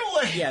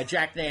percolate. Yeah,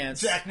 Jack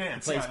Nance.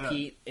 Plays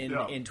Pete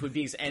in Twin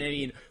Peaks, and I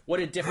mean,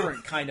 what a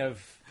different kind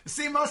of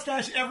same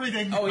mustache,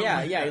 everything. Oh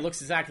yeah, he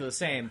looks exactly the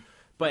same.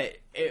 But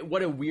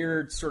what a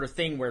weird sort of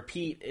thing where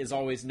Pete is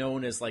always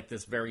known as like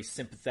this very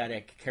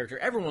sympathetic character.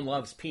 Everyone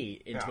loves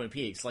Pete in Twin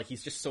Peaks. Like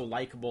he's just so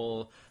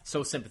likable,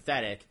 so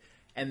sympathetic.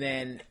 And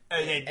then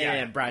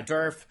Brad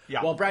Dourif.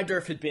 Yeah. Well, Brad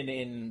Dourif had been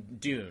in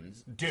Dune.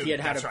 He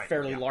had a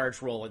fairly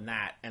large role in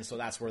that, and so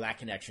that's where that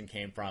connection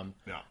came from.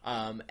 Yeah.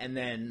 And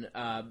then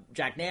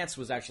Jack Nance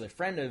was actually a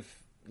friend of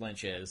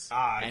Lynch's,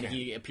 and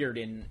he appeared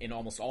in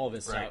almost all of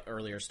his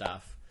earlier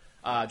stuff.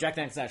 Jack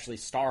Nance actually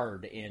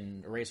starred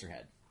in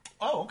Eraserhead.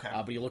 Oh, okay.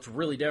 But he looked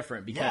really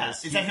different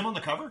because is that him on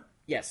the cover?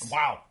 Yes.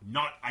 Wow,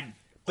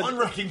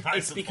 unrecognizable.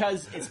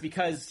 It's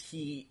because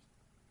he.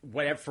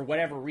 For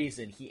whatever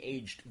reason, he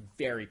aged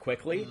very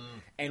quickly,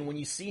 and when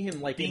you see him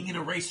like being in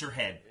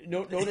Eraserhead,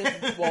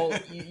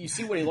 you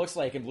see what he looks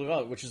like in Blue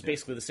Velvet, which is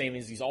basically the same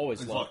as he's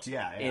always looked.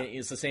 Yeah.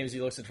 It's the same as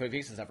he looks in Twin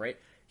Peaks and stuff, right?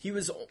 He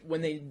was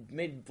when they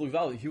made Blue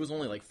Velvet, he was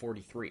only like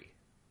 43,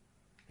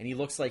 and he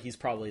looks like he's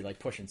probably like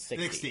pushing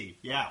 60. 60,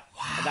 yeah.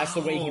 Wow. And that's the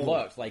way he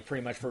looked, like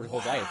pretty much for his whole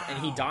life. And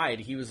he died.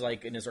 He was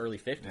like in his early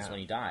 50s when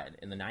he died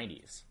in the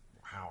 90s.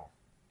 Wow.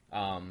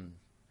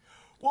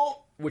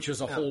 Which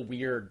was a whole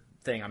weird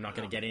thing I'm not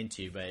going to get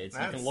into, but you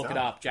can look it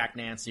up. Jack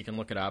Nance, you can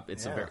look it up.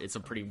 It's a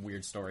pretty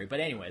weird story. But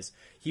anyways,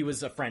 he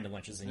was a friend of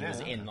Lynch's, and he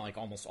was in like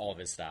almost all of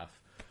his stuff.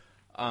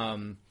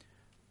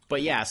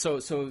 But yeah, so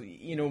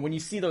when you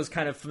see those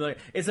kind of familiar,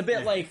 it's a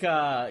bit like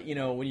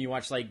when you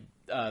watch like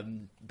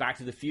Back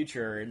to the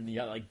Future and you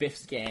got like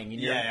Biff's gang,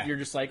 and you're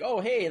just like,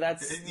 oh hey,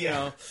 that's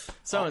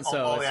so and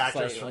so.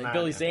 It's like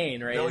Billy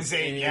Zane, right? Billy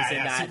Zane,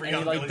 and he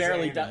like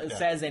barely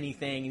says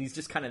anything, and he's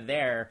just kind of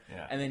there.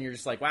 Yeah. And then you're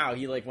just like, wow,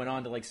 he like went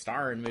on to like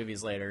star in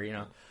movies later,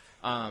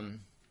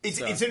 It's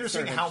So, interesting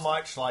sort of how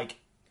much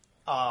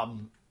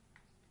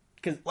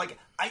because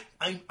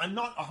I'm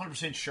not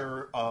 100%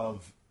 sure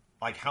of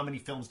like how many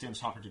films Dennis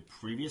Hopper did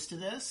previous to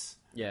this,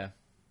 yeah.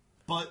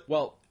 but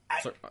Well,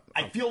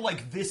 I feel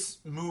like this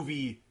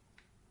movie.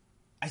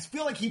 I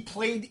feel like he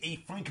played a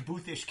Frank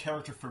Booth-ish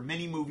character for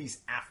many movies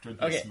after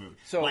this movie.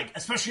 So, like,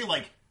 especially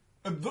like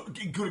a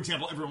good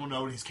example, everyone will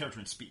know his character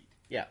in Speed.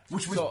 Yeah,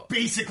 which was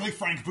basically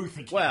Frank Booth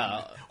again.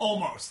 Well,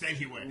 almost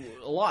anyway.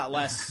 A lot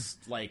less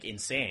like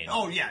insane.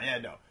 Oh yeah,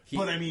 no.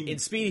 But I mean, in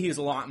Speed, he's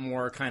a lot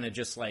more kind of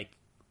just like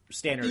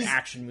standard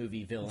action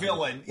movie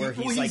villain. Where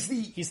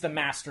he's the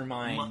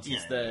mastermind.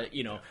 He's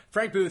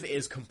Frank Booth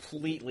is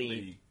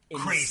completely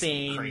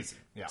insane, crazy.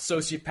 Yeah.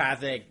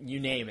 Sociopathic, you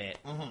name it.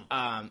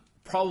 Mm-hmm.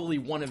 Probably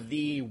one of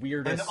the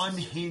weirdest,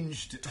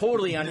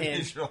 totally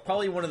unhinged.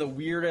 Probably one of the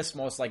weirdest,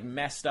 most like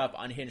messed up,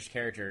 unhinged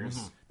characters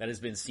that has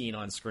been seen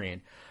on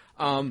screen.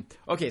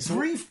 Okay, so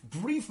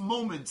brief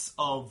moments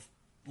of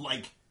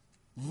like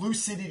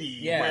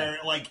lucidity where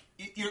like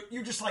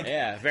you're just like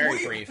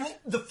very brief.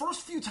 The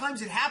first few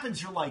times it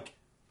happens, you're like,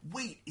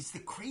 wait, is the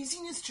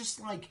craziness just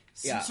like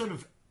some sort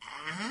of?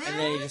 And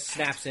then he just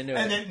snaps into it.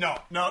 And then no,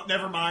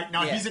 never mind.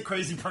 No, he's a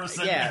crazy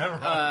person.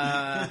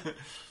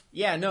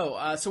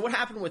 Yeah. So what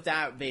happened with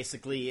that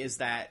basically is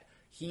that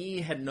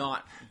he had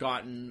not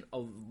gotten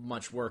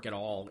much work at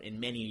all in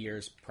many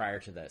years prior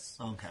to this.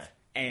 Okay.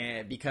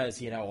 And because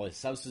he had all his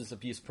substance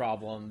abuse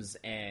problems,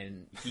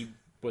 and he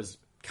was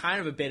kind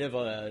of a bit of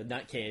a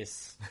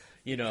nutcase,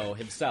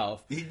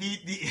 himself. He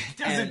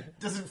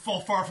doesn't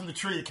fall far from the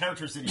tree of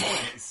characters that he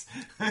plays.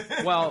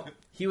 Well,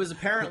 he was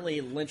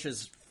apparently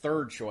Lynch's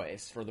third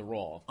choice for the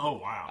role. Oh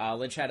wow!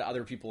 Lynch had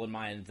other people in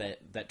mind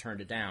that turned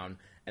it down,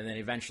 and then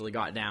eventually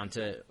got down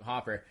to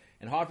Hopper.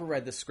 And Hopper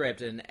read the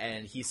script,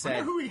 and he said, I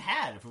wonder who he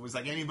had. If it was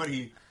like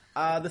anybody.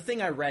 The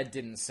thing I read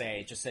didn't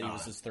say; it just said he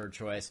was his third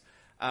choice.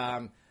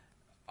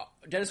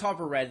 Dennis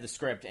Hopper read the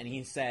script, and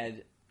he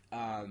said,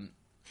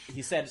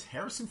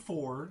 Harrison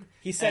Ford.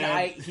 He said,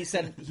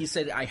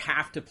 I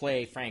have to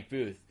play Frank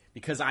Booth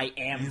because I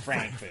am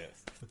Frank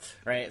Booth,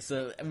 right?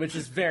 So, which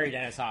is very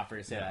Dennis Hopper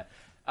to say that.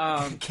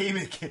 Came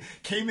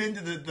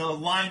into the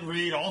line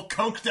read all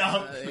coked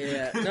up.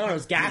 No, it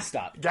was gassed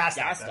up. Gassed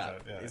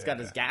up. He's got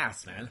his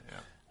gas, man.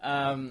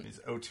 His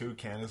O2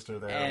 canister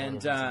there.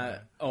 And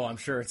I'm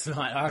sure it's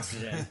not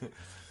oxygen.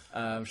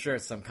 I'm sure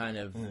it's some kind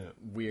of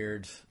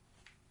weird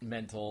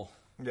mental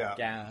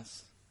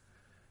gas.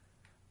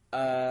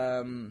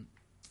 And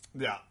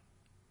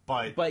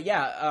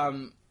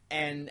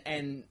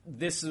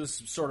this was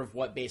sort of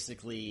what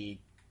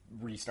basically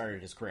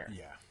restarted his career.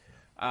 Yeah.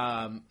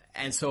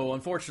 And so,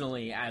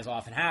 unfortunately, as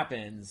often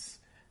happens,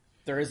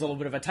 there is a little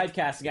bit of a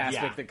typecasting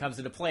aspect that comes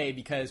into play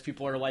because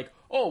people are like,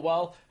 oh,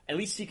 well, at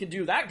least he can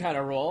do that kind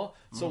of role.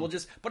 So we'll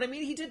just... But, I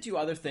mean, he did do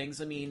other things.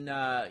 I mean,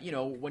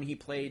 when he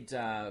played...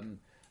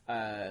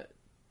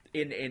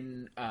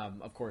 in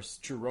of course,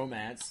 True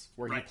Romance,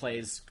 where he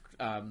plays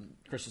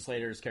Christian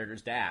Slater's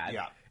character's dad.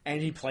 Yeah.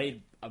 And he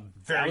played a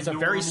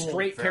very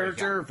straight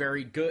character,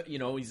 very good,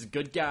 he's a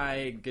good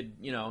guy, good,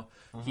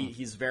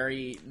 he's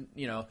very,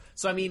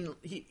 so I mean,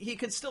 he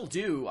could still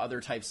do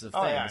other types of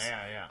things.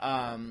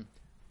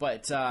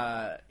 But,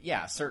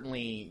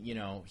 certainly,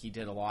 he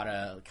did a lot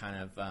of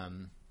kind of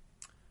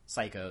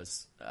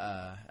psychos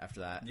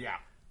after that. Yeah.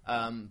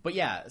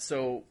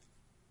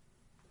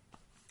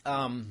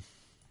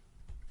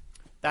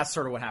 That's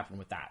sort of what happened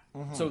with that.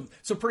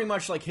 So pretty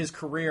much like his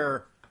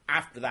career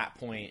after that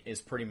point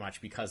is pretty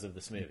much because of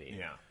this movie.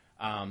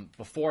 Yeah.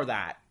 Before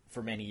that,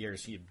 for many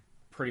years, he had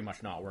pretty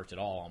much not worked at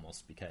all,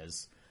 almost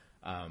because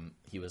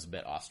he was a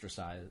bit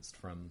ostracized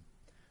from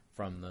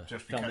the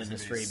film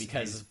industry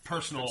because of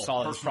personal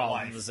problems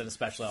life. And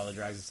especially all the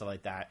drugs and stuff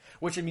like that.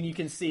 Which, I mean, you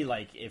can see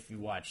like if you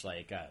watch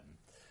like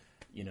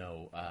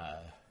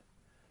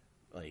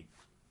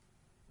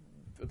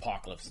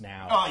Apocalypse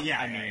Now. Oh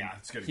yeah,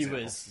 it's a good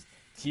example.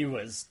 He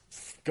was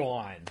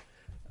gone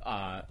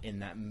in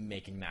that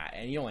making that,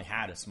 and he only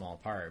had a small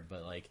part,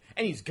 but like,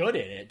 and he's good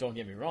at it. Don't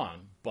get me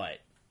wrong, but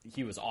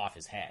he was off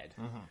his head.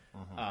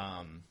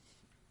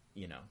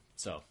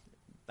 So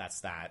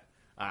that's that.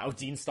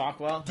 Dean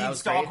Stockwell. That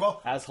was great.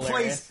 That was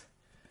hilarious.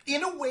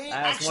 In a way,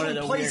 actually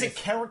plays a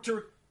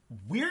character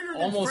weirder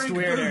than almost Frank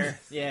weirder.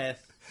 Booth. Yeah.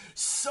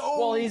 So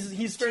well,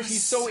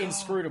 he's so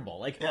inscrutable.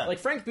 Like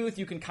Frank Booth,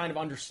 you can kind of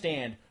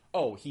understand.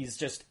 Oh, he's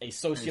just a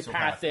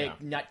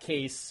sociopathic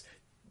nutcase,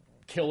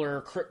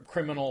 killer,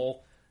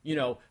 criminal.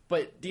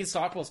 But Dean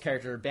Stockwell's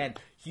character Ben,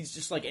 he's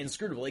just like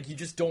inscrutable. Like you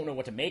just don't know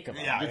what to make of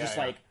him. You're just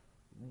like,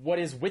 what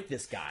is with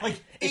this guy? Like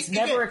it's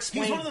never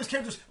explained. He's one of those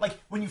characters. Like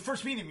when you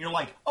first meet him, you're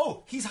like,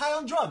 oh, he's high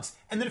on drugs,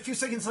 and then a few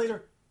seconds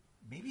later,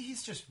 maybe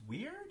he's just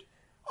weird.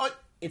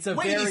 It's a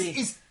very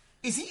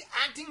is he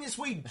acting this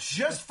way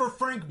just for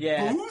Frank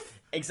Booth?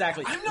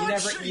 Exactly. I'm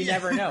not sure. You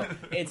never know.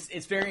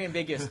 It's very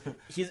ambiguous.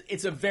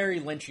 It's a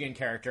very Lynchian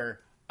character,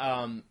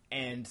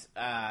 and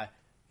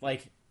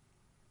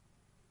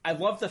I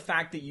love the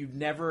fact that you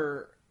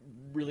never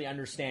really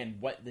understand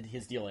what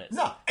his deal is.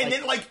 No, and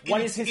then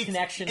what is his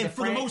connection to Frank?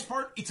 And for the most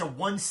part, it's a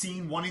one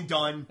scene, one and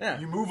done. Yeah.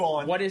 You move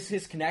on. What is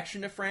his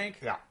connection to Frank?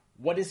 Yeah.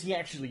 What does he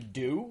actually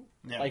do?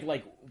 Yeah.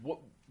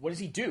 What does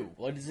he do?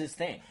 What is his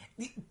thing?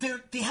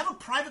 They have a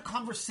private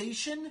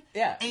conversation.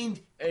 Yeah, and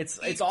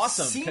it's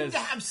awesome. Seemed to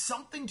have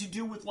something to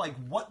do with like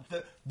what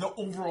the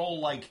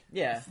overall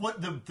what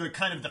the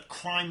kind of the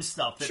crime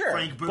stuff that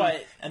Frank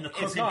Booth and the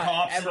crooked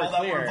cops and all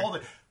that were involved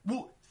in.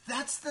 Well,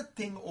 that's the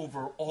thing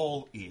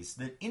overall. Is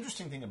the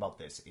interesting thing about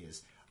this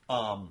is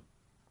the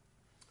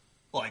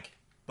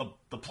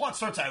plot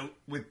starts out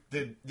with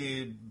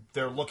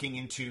they're looking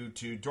into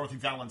Dorothy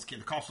Vallon's the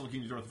cops are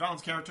looking into Dorothy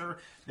Vallon's character.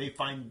 They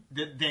find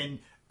then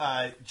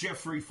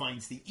Jeffrey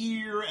finds the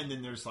ear, and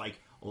then there's like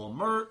a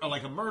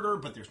murder,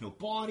 but there's no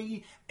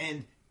body,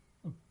 and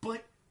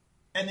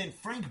then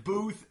Frank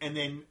Booth, and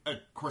then of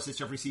course as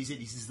Jeffrey sees it,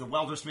 he sees the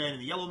Wilderness Man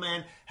and the Yellow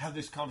Man have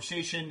this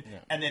conversation,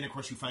 and then of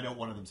course you find out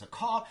one of them's a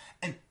cop,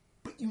 but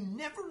you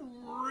never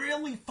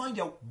really find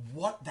out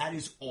what that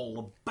is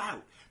all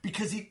about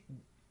because it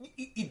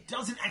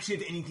doesn't actually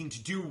have anything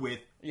to do with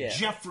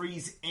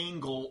Jeffrey's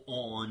angle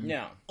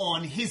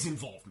on his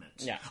involvement.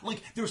 Yeah.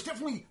 Like, there's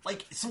definitely,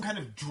 like, some kind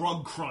of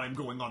drug crime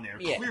going on there,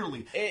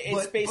 clearly.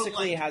 It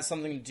basically has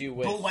something to do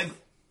with... But, like,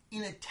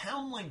 in a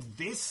town like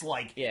this,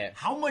 like,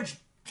 how much,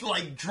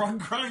 like,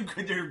 drug crime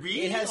could there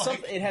be? It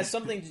has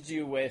something to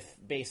do with,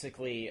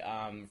 basically,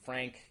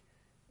 Frank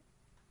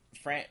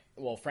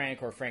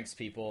or Frank's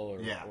people,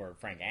 or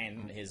Frank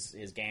and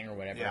his gang or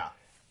whatever. Yeah.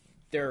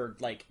 They're,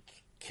 like...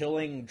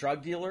 killing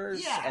drug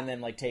dealers and then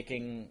like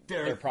taking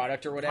their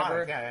product or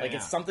whatever.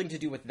 It's something to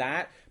do with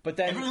that. But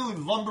then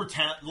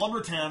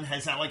Lumbertown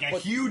has like a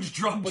huge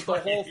drug trade. The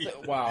whole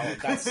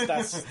that's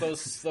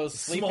those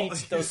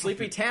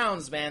sleepy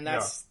towns, man.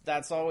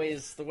 That's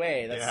always the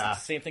way. The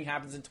same thing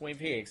happens in Twin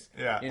Peaks.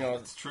 Yeah,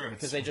 it's true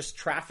because they just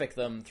traffic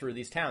them through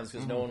these towns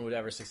because no one would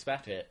ever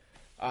suspect it.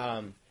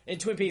 In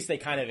Twin Peaks, they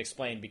kind of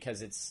explain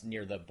because it's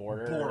near the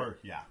border.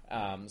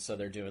 So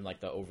they're doing like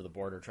the over the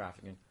border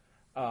trafficking.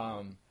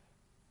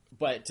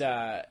 But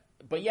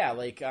yeah,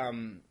 like, where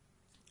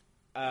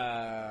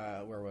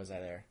was I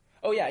there?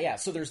 Oh, yeah.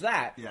 So there's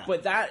that,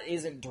 but that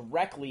isn't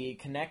directly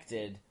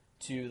connected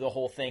to the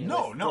whole thing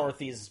with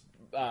Dorothy's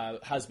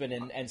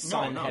husband and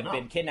son had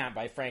been kidnapped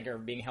by Frank or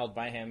being held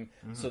by him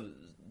so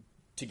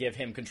to give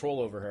him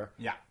control over her.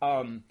 Yeah.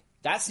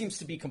 That seems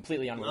to be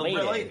completely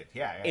unrelated.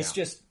 It's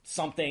just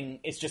something,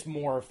 it's just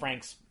more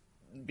Frank's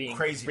being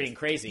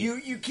crazy.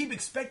 You keep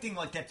expecting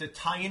like that to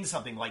tie in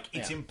something, like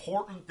it's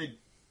important that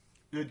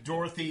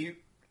Dorothy,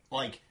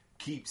 like,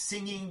 keeps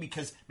singing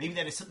because maybe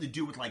that has something to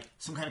do with, like,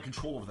 some kind of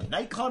control over the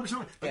nightclub or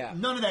something. But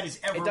none of that is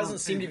ever... It doesn't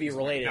seem to be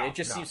related. It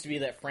just seems to be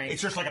that Frank...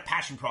 It's just like a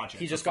passion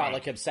project. He just got,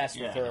 like, obsessed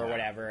with her or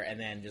whatever and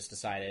then just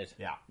decided...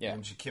 Yeah.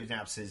 And she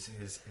kidnaps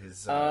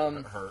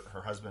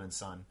her husband and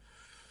son.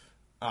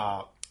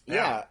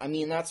 Yeah, I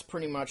mean, that's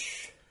pretty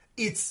much...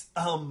 It's,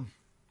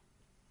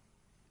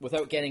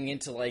 without getting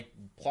into, like,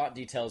 plot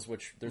details,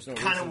 which there's no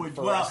reason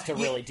for us to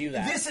really do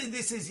that.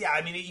 This is,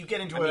 I mean, you get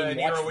into an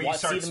era where you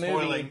start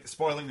spoiling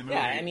the movie.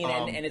 Yeah, I mean,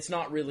 and it's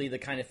not really the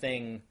kind of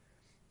thing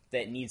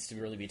that needs to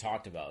really be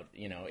talked about,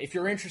 you know. If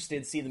you're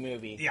interested, see the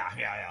movie.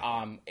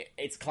 Yeah.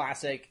 It's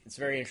classic. It's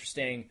very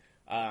interesting.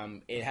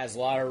 It has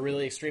a lot of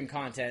really extreme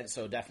content,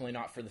 so definitely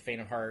not for the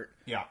faint of heart.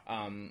 Yeah.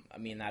 I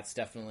mean, that's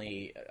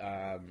definitely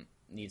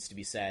needs to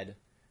be said,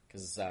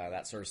 because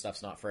that sort of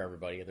stuff's not for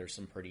everybody. There's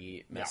some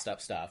pretty messed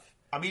up stuff.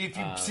 I mean, if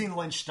you've seen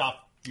Lynch stuff,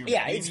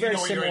 it's very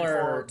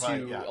similar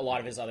to a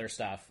lot of his other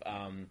stuff.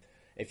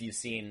 If you've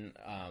seen,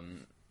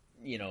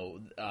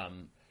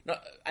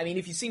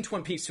 if you've seen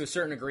Twin Peaks to a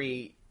certain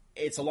degree,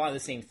 it's a lot of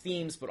the same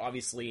themes, but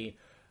obviously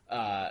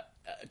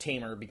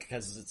tamer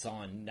because it's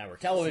on network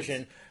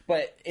television.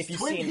 But if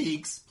you've seen Twin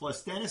Peaks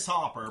plus Dennis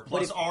Hopper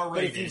plus R-rated,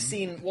 but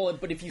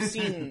if you've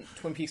seen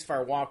Twin Peaks: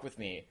 Fire Walk with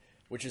Me,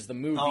 which is the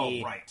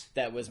movie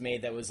that was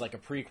made that was like a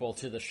prequel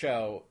to the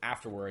show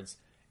afterwards.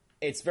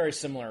 It's very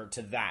similar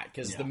to that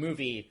because the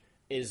movie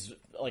is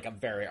like a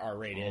very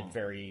R-rated,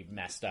 very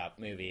messed up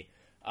movie,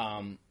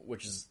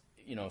 which is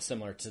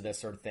similar to this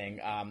sort of thing.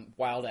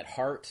 Wild at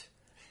Heart.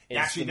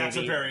 Actually, that's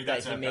a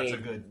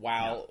good.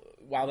 Wild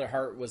at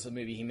Heart was a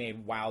movie he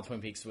made while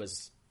Twin Peaks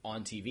was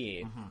on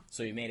TV,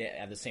 so he made it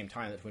at the same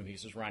time that Twin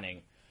Peaks was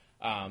running,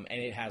 and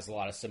it has a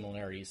lot of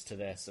similarities to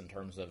this in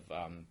terms of,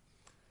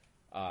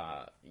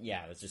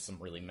 it's just some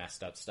really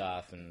messed up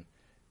stuff and.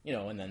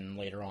 And then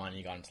later on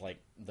you got into like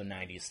the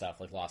 90s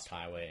stuff like Lost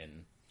Highway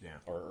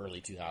or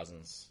early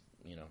 2000s,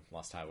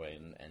 Lost Highway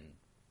and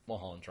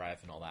Mulholland Drive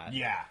and all that.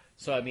 Yeah.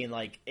 So I mean,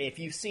 like if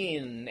you've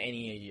seen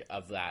any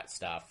of that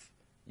stuff,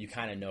 you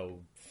kind of know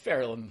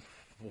fairly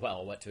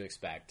well what to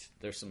expect.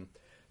 There's some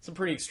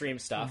pretty extreme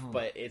stuff,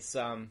 but it's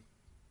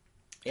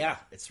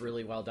it's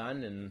really well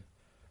done and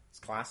it's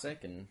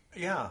classic and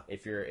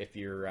if you're if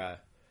you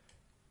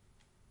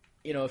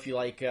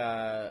like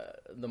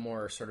the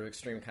more sort of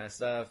extreme kind of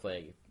stuff,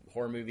 like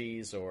horror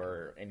movies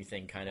or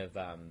anything kind of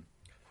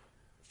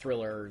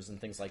thrillers and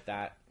things like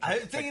that. I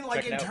was thinking,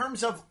 like, in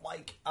terms of,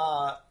 like,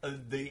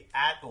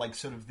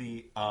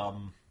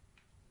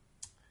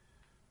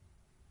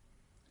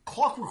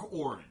 Clockwork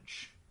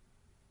Orange.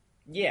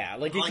 Yeah,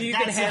 like if you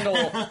can handle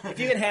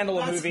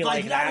a movie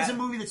like that. That is a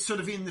movie that's sort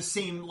of in the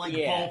same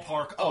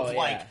ballpark of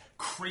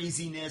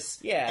craziness.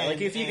 Yeah,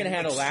 like if you can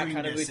handle that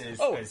kind of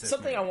movie.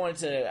 Something I wanted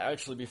to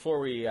actually, before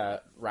we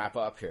wrap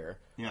up here,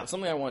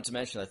 something I wanted to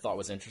mention that I thought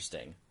was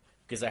interesting,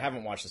 because I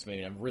haven't watched this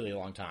movie in a really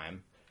long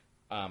time.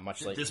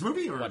 Much like this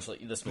movie,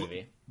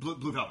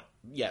 Blue Velvet.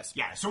 Yes.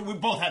 Yeah. So we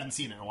both haven't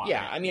seen it in a while.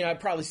 Yeah, I mean, I've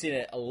probably seen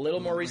it a little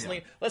more recently.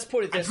 Yeah. Let's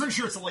put it this. I'm pretty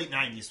sure it's the late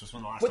 '90s was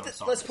when the last time I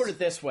saw it. Let's put it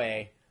this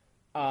way.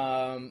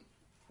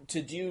 To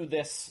do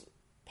this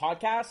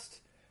podcast,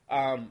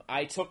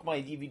 I took my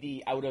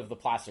DVD out of the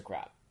plastic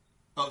wrap.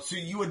 Oh, so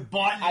you had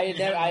bought it?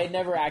 I had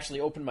never actually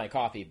opened my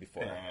copy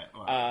before.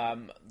 Yeah.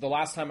 The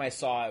last time I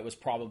saw it was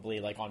probably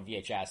like on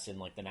VHS in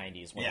like the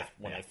 90s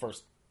when I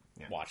first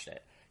watched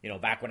it. You know,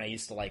 back when I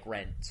used to like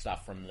rent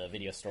stuff from the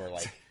video store.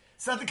 Like,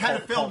 it's not the kind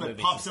of film that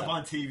pops up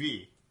on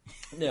TV.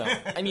 No,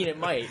 I mean it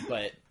might,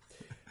 but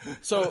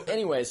so.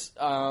 Anyways,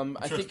 I'm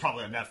sure it's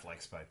probably on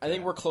Netflix, but I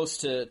think we're close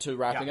to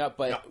wrapping up.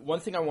 But one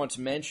thing I want to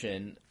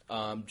mention,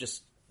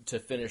 just to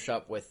finish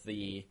up with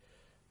the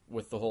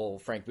whole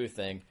Frank Booth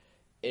thing,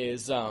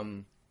 is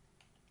you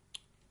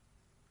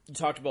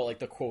talked about like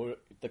the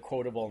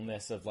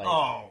quotableness of like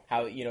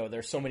how, you know,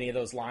 there's so many of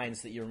those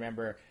lines that you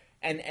remember.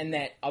 And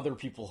that other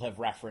people have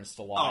referenced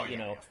a lot,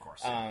 of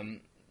course.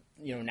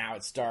 You know, Now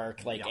It's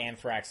Dark, like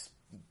Anthrax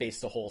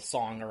based a whole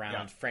song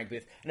around Frank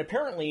Booth. And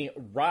apparently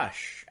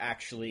Rush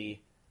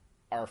actually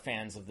are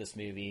fans of this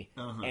movie.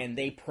 And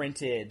they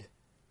printed,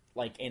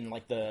 like, in,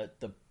 like, the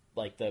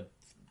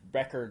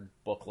record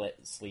booklet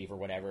sleeve or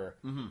whatever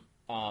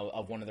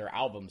of one of their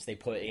albums, they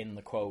put in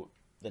the quote,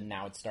 the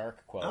Now It's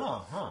Dark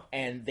quote.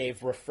 And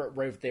they've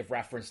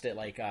referenced it,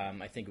 like,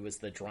 I think it was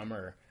the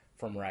drummer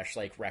from Rush,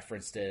 like,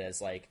 referenced it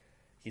as, like,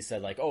 he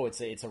said, like, oh,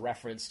 it's a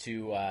reference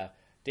to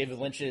David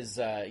Lynch's,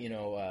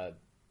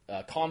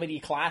 comedy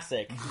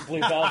classic,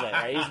 Blue Velvet,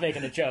 right? He's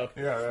making a joke.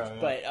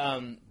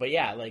 But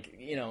yeah, like,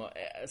 you know,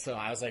 so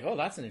I was like, oh,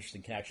 that's an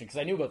interesting connection, because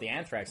I knew about the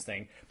Anthrax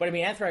thing. But, I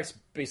mean, Anthrax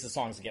bases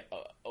songs that get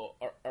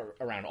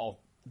around all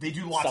they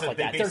do lots stuff of like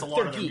that.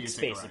 They're geeks,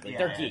 basically.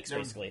 They're geeks,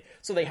 basically.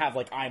 So they have,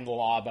 like, I'm the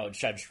Law about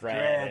Judge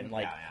Dredd, and,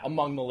 like,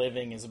 Among the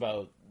Living is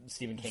about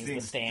Stephen King's The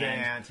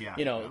Stand.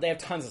 You know, they have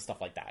tons of stuff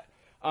like that.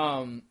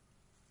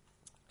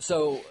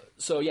 So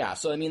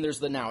I mean, there's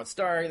the Now It's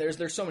Dark,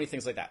 there's so many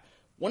things like that.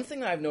 One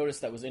thing that I've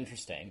noticed that was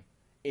interesting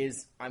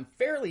is I'm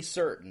fairly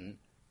certain,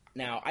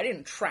 now I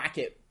didn't track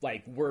it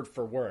like word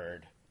for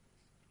word,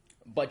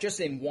 but just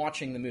in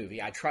watching the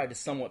movie, I tried to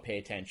somewhat pay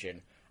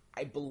attention.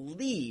 I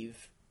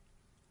believe,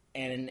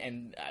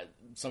 and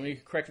somebody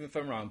can correct me if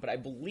I'm wrong, but I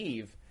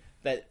believe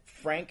that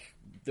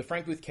the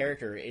Frank Booth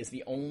character is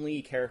the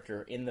only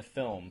character in the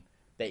film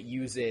that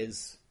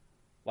uses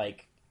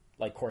like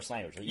coarse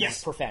language.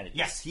 Uses profanity.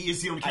 Yes, he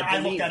is the only character. I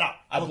looked that up.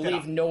 I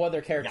believe no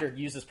other character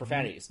uses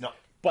profanities. No.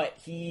 But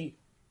he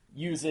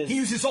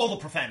uses all the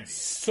profanities.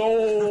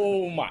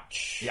 So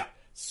much.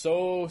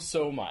 So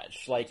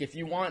much. Like, if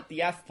you want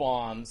the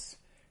F-bombs,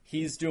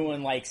 he's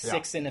doing like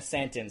 6 in a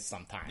sentence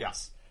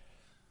sometimes.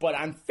 But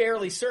I'm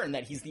fairly certain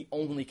that he's the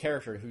only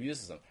character who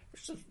uses them,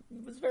 which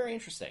was very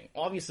interesting.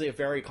 Obviously a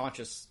very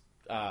conscious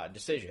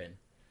decision,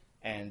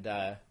 and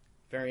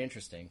very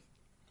interesting.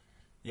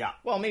 Yeah.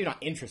 Well, maybe not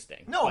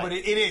interesting. No, but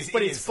it is.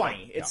 But it's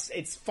funny.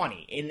 It's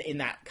funny in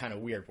that kind of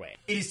weird way.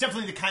 It is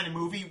definitely the kind of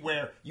movie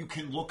where you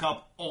can look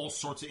up all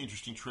sorts of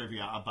interesting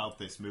trivia about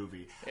this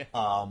movie.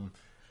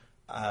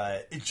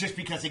 It's just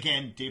because,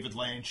 again, David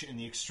Lynch and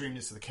the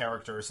extremeness of the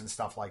characters and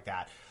stuff like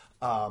that.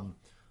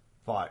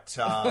 But it's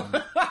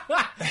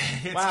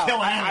wow,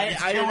 killing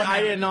him.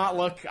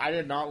 I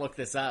did not look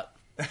this up.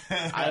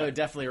 I would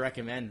definitely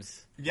recommend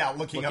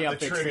looking up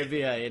the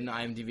trivia in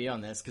IMDb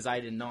on this, because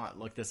I did not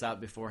look this up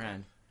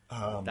beforehand.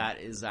 That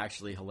is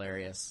actually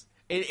hilarious.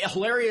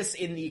 Hilarious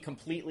in the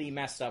completely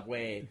messed up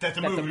way that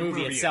the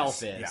movie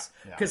itself is.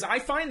 Because I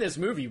find this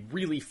movie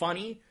really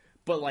funny,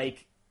 but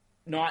like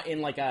not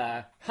in like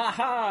a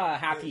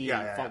happy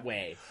fun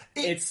way.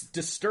 It's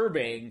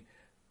disturbing,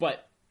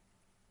 but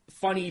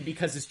funny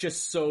because it's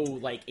just so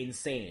like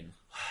insane.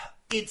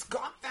 It's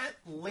got that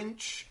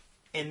Lynch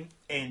and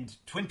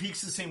Twin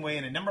Peaks the same way,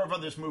 and a number of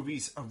other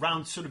movies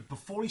around sort of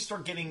before he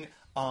started getting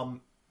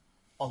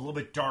a little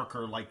bit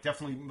darker, like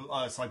definitely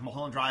it's like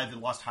Mulholland Drive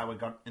and Lost Highway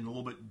got in a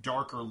little bit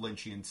darker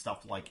Lynchian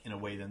stuff, like in a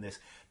way than this.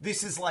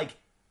 This is like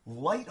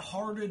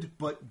lighthearted,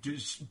 but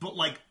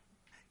like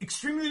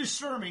extremely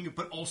disturbing,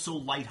 but also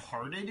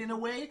lighthearted in a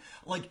way.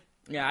 Like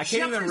I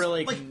can't even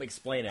really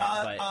explain it,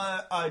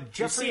 but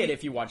Jeffrey, you see it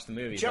if you watch the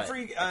movie.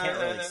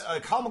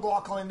 Kyle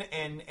MacLachlan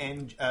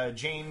and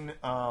Jane.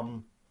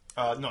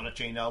 Not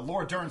Jane.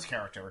 Laura Dern's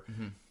character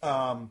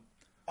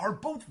are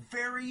both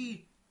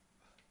very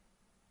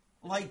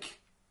like.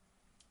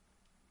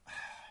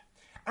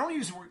 I don't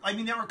use the word. I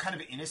mean, they are kind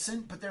of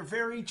innocent, but they're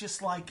very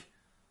just like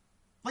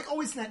like,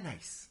 oh, isn't that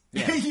nice?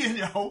 Yeah. You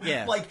know?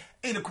 Yeah. Like,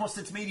 and of course,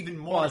 it's made even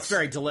more. Well, it's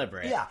very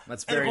deliberate. Yeah.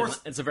 That's And of very.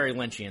 course- It's a very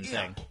Lynchian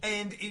Yeah, thing.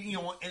 and you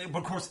know, and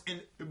of course,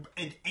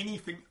 and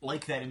anything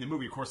like that in the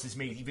movie, of course, is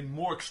made even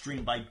more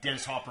extreme by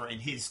Dennis Hopper and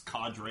his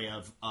cadre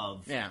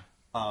of Yeah.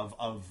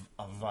 of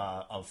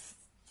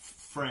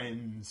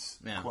friends,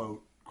 Yeah.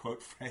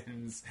 quote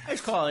friends. I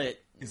just call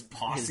it His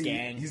posse,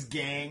 his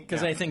gang.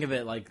 Because I think of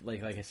it like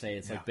I say,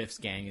 it's Yeah. like Biff's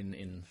gang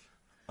in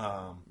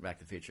Back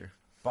to the Future.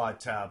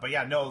 But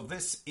yeah, no,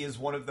 this is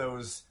one of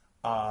those.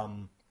 I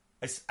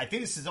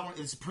think this is only.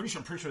 I'm pretty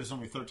sure this is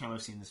only the third time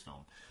I've seen this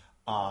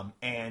film,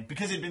 and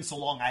because it had been so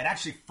long, I had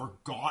actually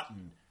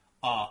forgotten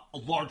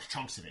large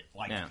chunks of it.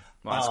 Like, Yeah,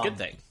 well, that's a good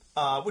thing.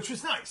 Which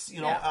was nice.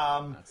 You know,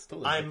 Yeah, that's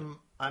totally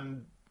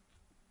I'm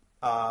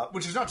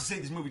which is not to say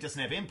this movie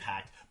doesn't have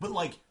impact, but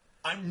like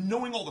I'm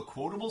knowing all the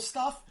quotable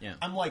stuff. Yeah.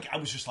 I'm like, I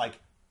was just like,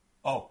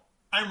 oh,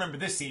 I remember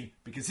this scene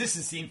because this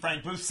is the scene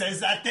Frank Booth says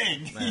that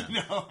thing. Yeah. You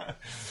know,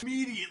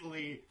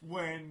 immediately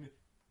when.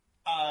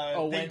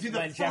 When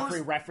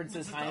Jeffrey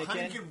references the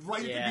Heineken?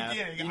 right Yeah. at the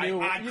beginning. You knew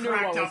I what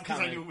cracked was up because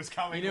I coming. knew it was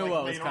coming. You knew like,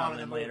 what was later on in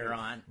coming the later movie.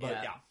 on. But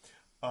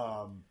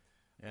Yeah.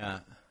 yeah.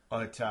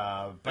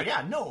 Yeah. But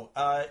yeah, no,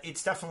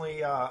 it's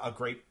definitely a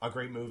great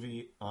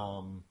movie.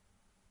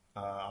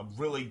 A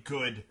really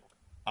good,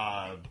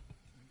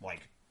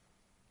 like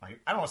I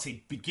don't want to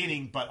say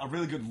beginning, but a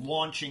really good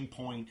launching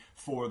point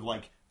for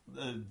like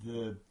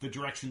the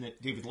direction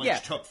that David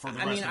Lynch took for the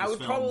rest of his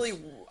films.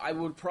 I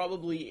would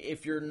probably,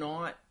 if you're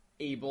not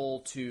able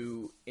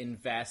to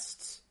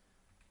invest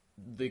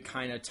the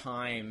kind of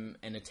time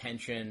and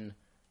attention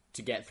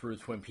to get through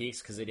Twin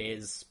Peaks, because it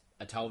is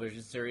a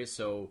television series,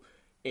 so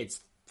it's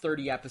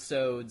 30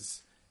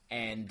 episodes,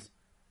 and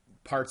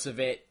parts of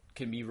it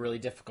can be really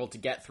difficult to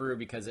get through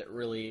because it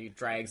really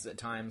drags at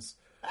times.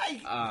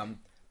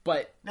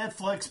 But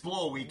Netflix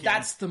blow weekend.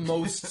 that's the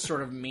most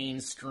sort of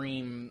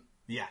mainstream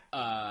yeah.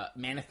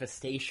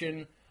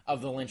 Manifestation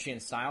of the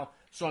Lynchian style.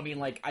 So, I mean,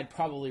 like, I'd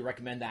probably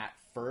recommend that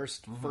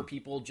first for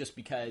people just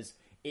because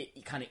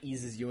it kind of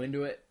eases you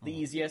into it the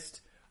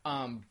easiest.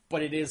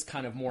 But it is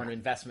kind of more an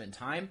investment in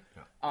time.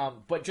 Yeah.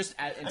 But just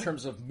in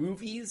terms of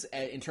movies,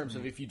 in terms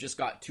of if you just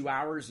got 2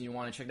 hours and you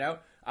want to check it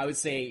out, I would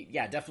say,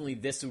 yeah, definitely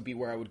this would be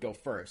where I would go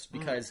first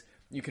because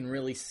you can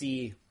really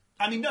see...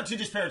 I mean, not to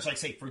disparage, like,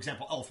 say, for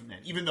example, Elephant Man,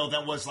 even though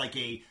that was, like,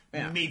 a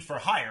Yeah.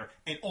 made-for-hire,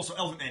 and also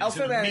Elephant Man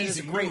Elephant is an Man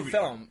amazing is a great movie.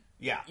 film.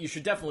 Yeah. You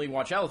should definitely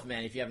watch Elephant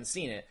Man if you haven't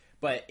seen it,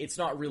 but it's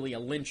not really a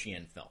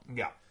Lynchian film.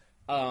 Yeah.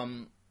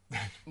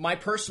 My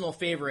personal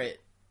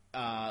favorite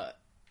David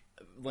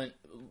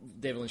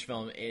Lynch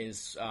film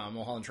is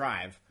Mulholland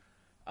Drive,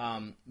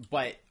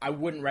 but I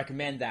wouldn't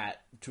recommend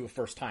that to a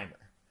first-timer.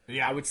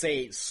 Yeah. I would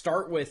say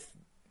start with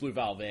Blue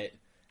Velvet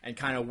and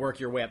kind of work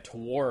your way up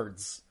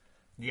towards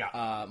Yeah.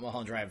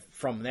 Mulholland Drive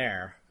from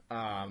there.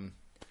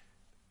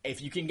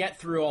 If you can get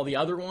through all the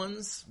other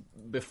ones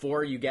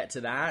before you get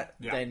to that,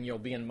 Yeah. then you'll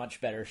be in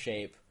much better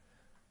shape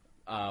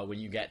when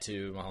you get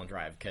to Mulholland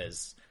Drive,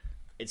 because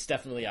it's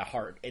definitely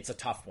it's a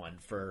tough one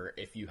for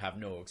if you have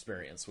no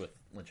experience with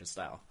Lynch's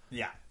style.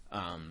 Yeah.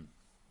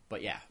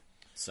 But yeah,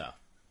 so.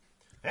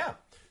 Yeah.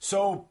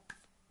 So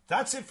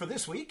that's it for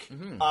this week.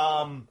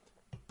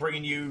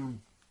 Bringing you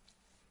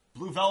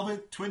Blue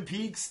Velvet, Twin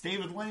Peaks,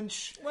 David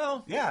Lynch.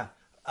 Well, Yeah.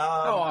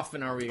 how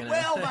often are we going to...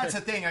 Well, that's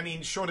the thing. I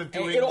mean, short of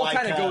doing it all like,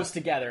 kind of goes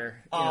together.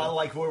 You know?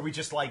 like where we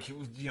just like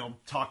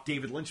talk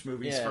David Lynch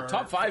movies. Yeah, for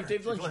top 5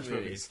 David Lynch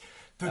movies.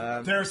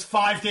 There's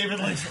 5 David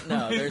Lynch.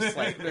 No, movies.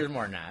 there's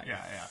more than that.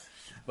 yeah.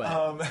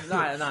 But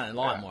not a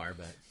lot more,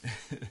 but...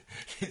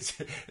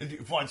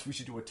 Once we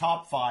should do a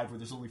top 5 where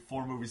there's only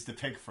 4 movies to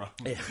pick from.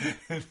 Yeah.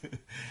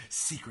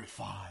 Secret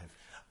 5.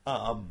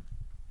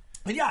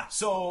 And yeah,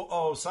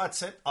 so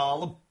that's it. A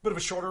little bit of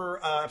a shorter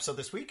episode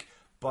this week,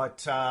 but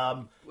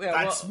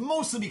that's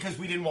mostly because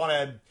we didn't want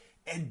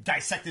to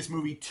dissect this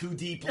movie too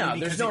deeply. No,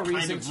 because there's no it kind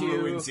reason of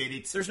to. ruins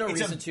it. There's no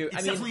reason to.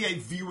 It's definitely a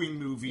viewing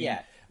movie.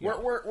 Yeah,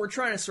 we're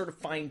trying to sort of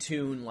fine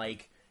tune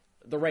like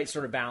the right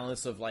sort of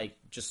balance of like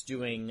just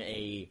doing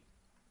a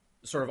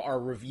sort of our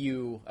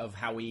review of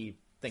how we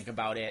think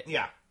about it.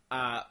 Yeah.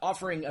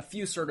 Offering a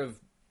few sort of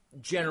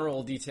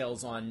general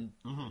details on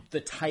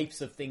the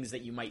types of things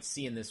that you might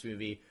see in this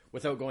movie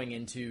without going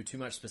into too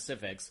much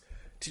specifics,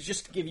 to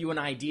just give you an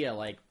idea,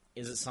 like,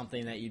 is it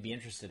something that you'd be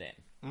interested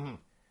in?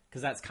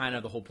 Because that's kind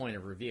of the whole point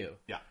of review.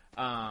 Yeah.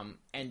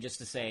 And just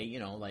to say,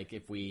 like,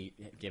 if we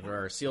give it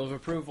our seal of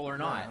approval or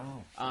not.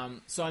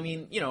 So, I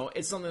mean,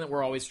 it's something that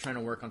we're always trying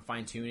to work on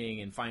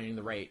fine-tuning and finding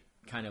the right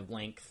kind of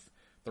length,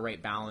 the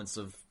right balance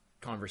of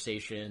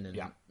conversation,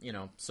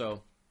 and,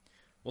 so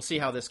we'll see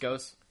how this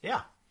goes.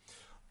 Yeah.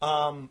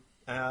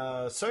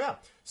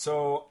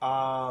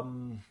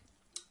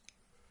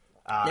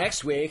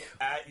 Next week.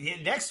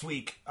 Next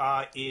week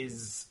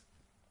is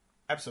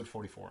episode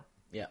 44.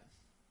 Yeah.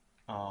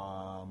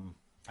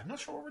 I'm not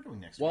sure what we're doing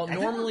next Well, week.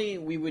 normally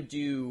we would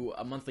do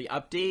a monthly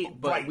update,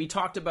 but Right. we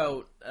talked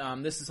about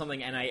this is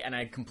something, and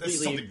I completely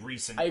This is something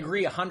recent. I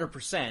agree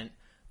 100%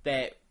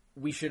 that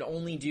we should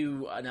only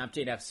do an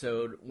update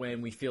episode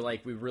when we feel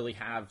like we really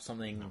have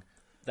something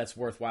that's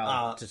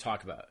worthwhile to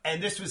talk about.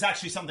 And this was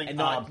actually something... And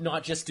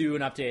not just do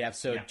an update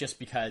episode just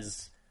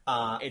because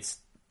it's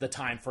the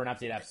time for an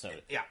update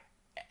episode. Yeah.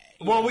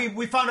 Well,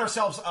 we found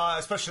ourselves,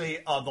 especially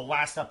the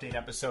last update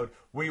episode,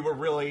 we were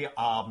really...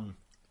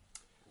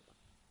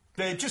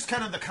 just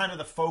kind of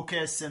the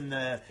focus and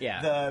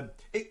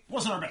it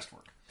wasn't our best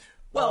work.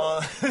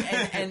 Well,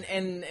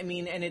 and I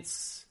mean, and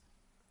it's,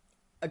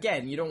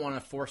 again, you don't want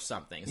to force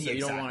something. So you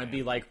don't want to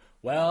be like,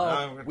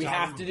 well, we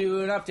have to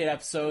do an update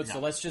episode, so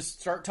let's just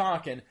start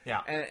talking.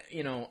 Yeah.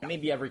 And,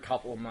 maybe every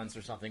couple of months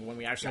or something when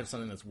we actually have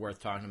something that's worth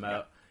talking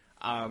about.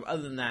 Yeah.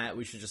 Other than that,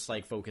 we should just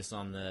focus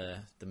on the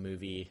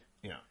movie.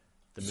 Yeah.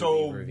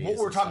 So what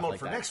we're talking about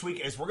for next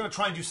week is we're going to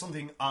try and do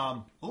something a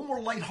little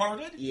more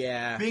lighthearted.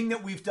 Yeah. Being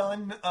that we've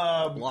done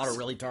a lot of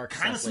really dark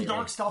kind of some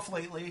dark stuff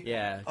lately.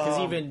 Yeah. Because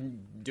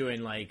even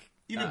doing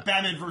even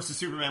Batman versus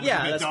Superman was a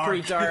bit that's dark.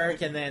 pretty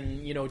dark. And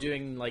then,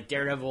 doing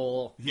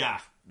Daredevil. Yeah.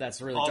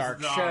 That's a really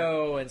dark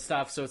show and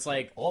stuff. So it's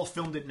all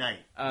filmed at night.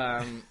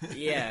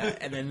 Yeah.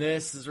 And then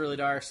this is really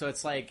dark. So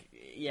it's we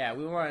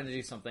wanted to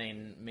do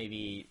something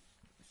maybe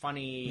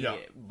funny,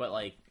 but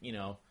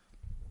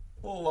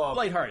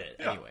lighthearted,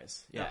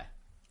 anyways. Yeah.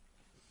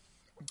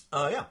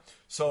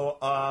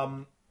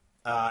 So,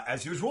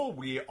 as usual,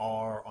 we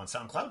are on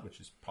SoundCloud, which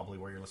is probably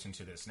where you're listening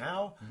to this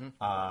now.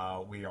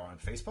 Mm-hmm. We are on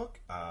Facebook,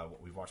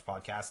 What We've Watched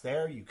podcast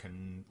there. You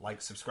can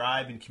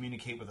subscribe, and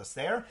communicate with us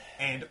there.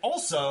 And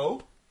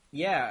also...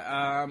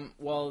 Yeah,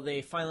 well,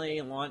 they finally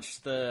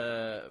launched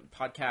the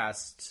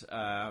podcast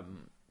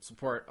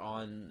support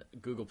on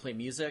Google Play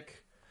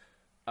Music,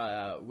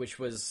 which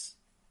was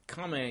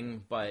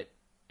coming, but...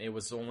 It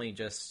was only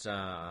just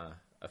a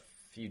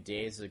few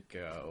days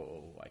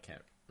ago. I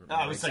can't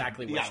remember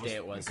exactly which day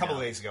it was. A couple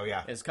of days ago,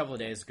 yeah. It was a couple of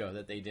days ago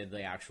that they did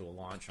the actual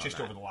launch on just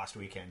over the last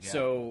weekend, yeah.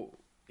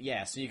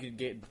 So you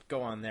could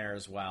go on there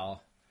as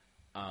well.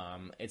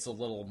 It's a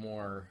little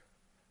more...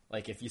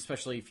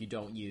 especially if you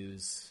don't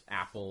use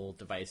Apple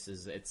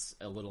devices, it's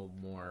a little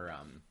more...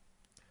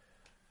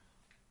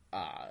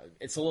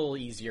 it's a little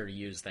easier to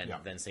use than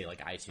say,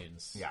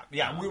 iTunes.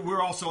 Yeah.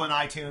 We're also on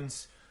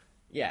iTunes...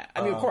 Yeah,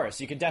 I mean, of course,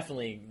 you can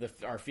definitely...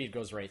 our feed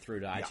goes right through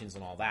to iTunes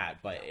and all that,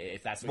 but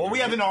if that's... we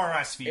have an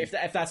RSS feed.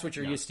 If that's what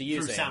you're used to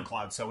using... Through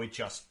SoundCloud, so it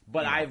just...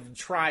 But I've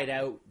tried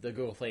out the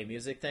Google Play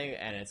Music thing,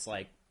 and it's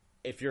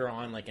if you're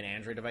on, an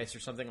Android device or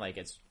something,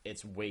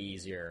 it's way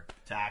easier...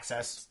 To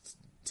access?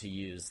 To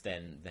use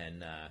than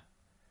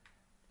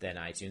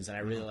iTunes, and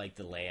I really like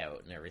the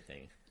layout and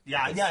everything.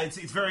 Yeah, it's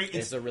very...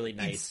 It's a really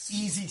nice... It's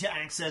easy to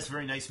access,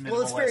 very nice minimalist.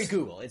 Well, it's very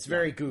Google. It's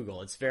very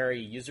Google. It's very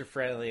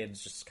user-friendly, and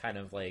it's just kind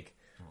of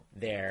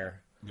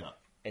there. Yeah.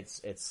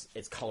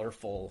 It's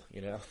colorful,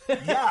 Yeah,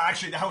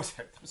 actually, that was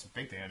a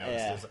big thing I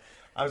noticed. Yeah.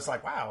 I was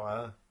like,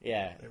 wow.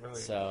 Yeah. Really...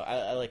 So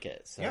I like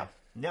it. So. Yeah.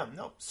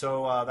 No.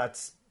 So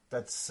that's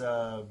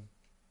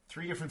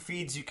 3 different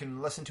feeds you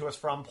can listen to us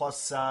from.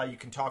 Plus, you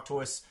can talk to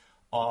us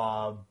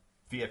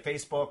via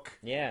Facebook.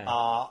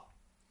 Yeah.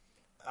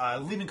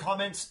 Leaving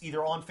comments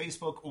either on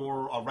Facebook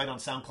or right on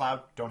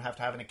SoundCloud. Don't have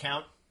to have an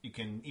account. You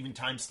can even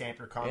timestamp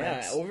your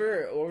comments. Yeah,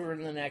 over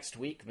in the next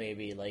week,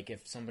 maybe.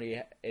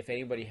 If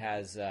anybody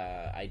has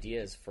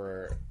ideas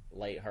for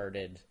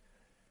lighthearted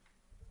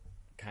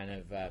kind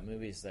of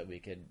movies that we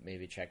could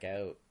maybe check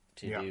out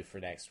to do for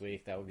next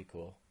week, that would be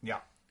cool. Yeah,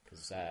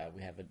 because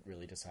we haven't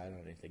really decided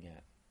on anything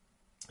yet.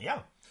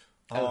 Yeah,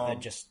 other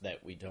than just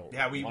that we don't.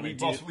 Yeah, we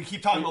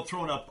keep talking about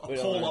throwing a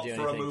poll up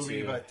for a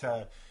movie,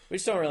 but. We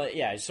just don't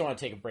really, I just want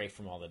to take a break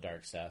from all the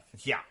dark stuff.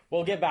 Yeah.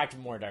 We'll get back to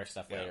more dark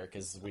stuff later,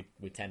 because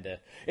we tend to...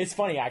 It's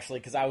funny, actually,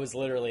 because I was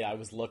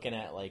looking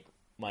at,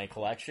 my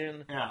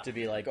collection to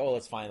be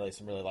let's find,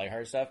 some really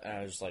lighthearted stuff, and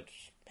I was just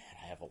man,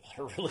 I have a lot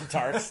of really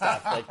dark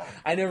stuff.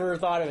 I never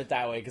thought of it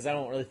that way, because I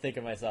don't really think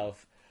of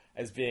myself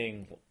as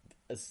being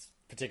a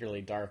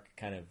particularly dark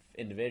kind of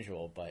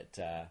individual, but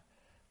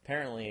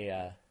apparently...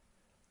 a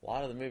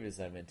lot of the movies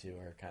I'm into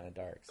are kind of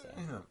dark. So.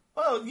 Yeah.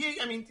 Well,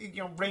 I mean,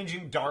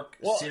 ranging dark,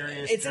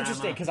 serious. It's drama.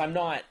 interesting because I'm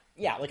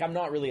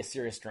not really a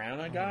serious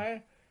drama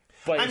guy.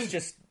 But I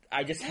just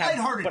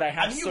have. But I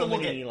have so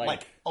many a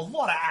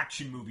lot of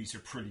action movies are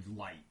pretty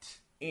light.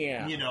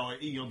 Yeah,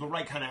 the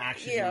right kind of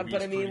action. Yeah, movie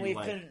but is we've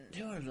light. been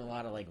doing a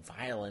lot of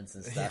violence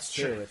and stuff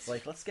too. It's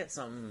let's get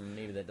something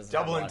maybe that doesn't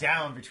doubling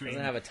down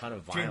doesn't have a ton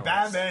of violence. Between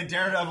Batman,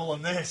 Daredevil,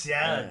 and this,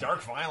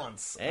 dark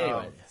violence.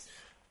 Anyway,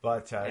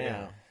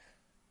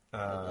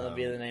 that'll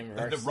be the name of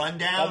our... The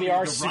Rundown. The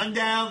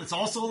Rundown. It's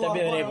also a lot of That'll be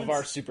the violence. name of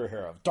our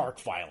superhero.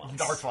 Dark Violence.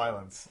 Dark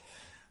Violence.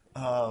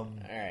 All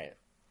right.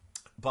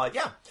 But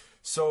yeah.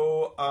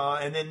 So,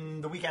 and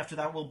then the week after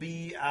that will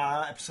be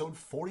episode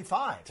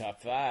 45.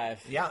 Top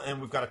 5. Yeah,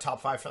 and we've got a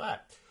top 5 for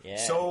that. Yeah.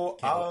 So,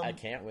 I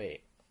can't wait.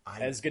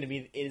 It is going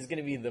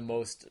to be the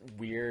most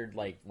weird,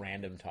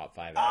 random top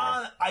 5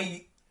 ever.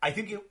 I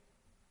think it...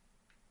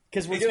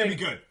 Because we're doing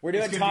good. We're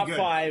doing top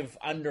 5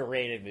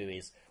 underrated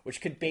movies,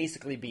 which could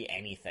basically be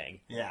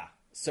anything. Yeah.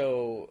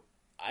 So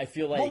I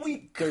feel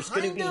there's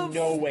going to be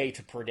no way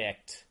to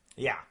predict.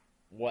 Yeah.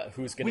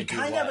 who's going We to do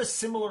kind what. of have a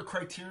similar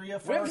criteria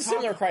for We have our a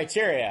similar top.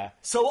 criteria.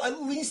 So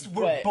at least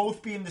we're But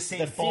both being the same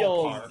The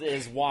field ballpark.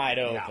 is wide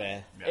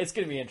open. Yeah. It's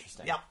going to be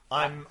interesting. Yeah,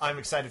 I'm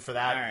excited for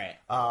that.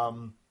 All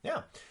right.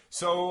 Yeah.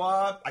 So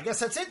I guess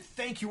that's it.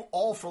 Thank you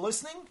all for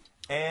listening.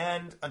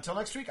 And until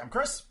next week, I'm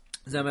Chris.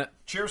 Zemet.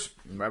 Cheers.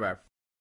 Bye-bye.